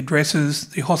got the addresses,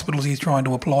 the hospitals he's trying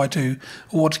to apply to,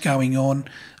 what's going on,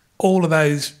 all of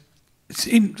those.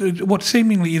 What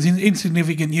seemingly is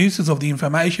insignificant uses of the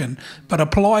information, but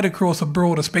applied across a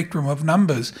broader spectrum of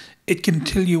numbers, it can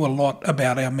tell you a lot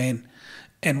about our men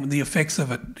and the effects of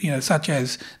it. You know, such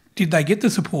as, did they get the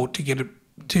support to get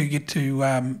to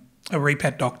a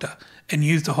repat doctor and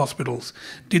use the hospitals?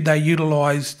 Did they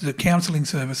utilise the counselling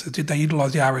services? Did they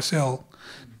utilise the RSL?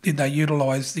 Did they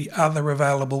utilise the other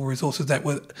available resources that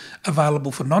were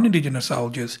available for non-Indigenous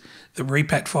soldiers? The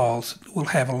repat files will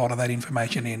have a lot of that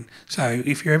information in. So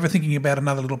if you're ever thinking about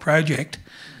another little project,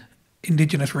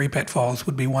 Indigenous repat files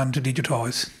would be one to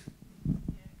digitise.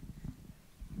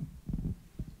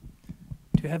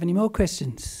 Do you have any more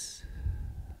questions?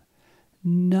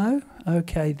 No?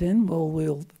 Okay then, well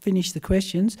we'll finish the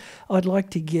questions. I'd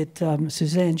like to get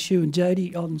Suzanne, Shu and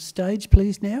Jodie on stage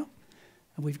please now.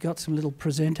 And we've got some little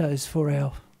presentos for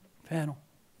our panel.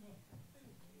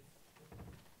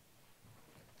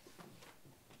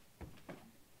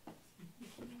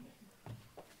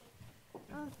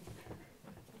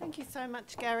 Thank you so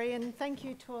much, Gary, and thank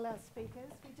you to all our speakers.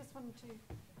 We just wanted to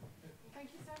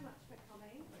thank you so much for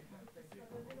coming.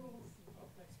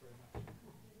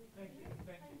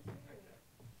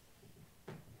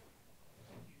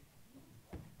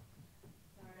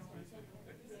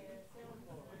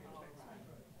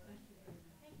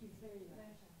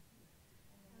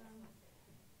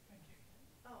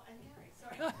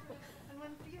 And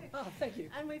one for you. Oh, thank you.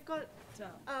 And we've got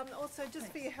also,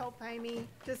 just for your help, Amy,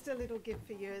 just a little gift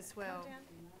for you as well.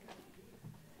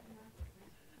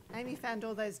 Amy found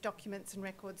all those documents and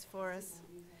records for us.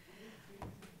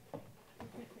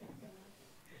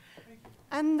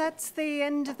 And that's the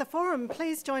end of the forum.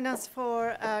 Please join us for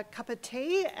a cup of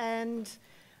tea, and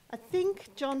I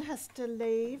think John has to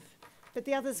leave, but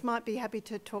the others might be happy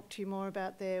to talk to you more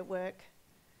about their work.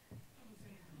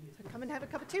 So come and have a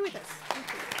cup of tea with us. Thank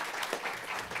you.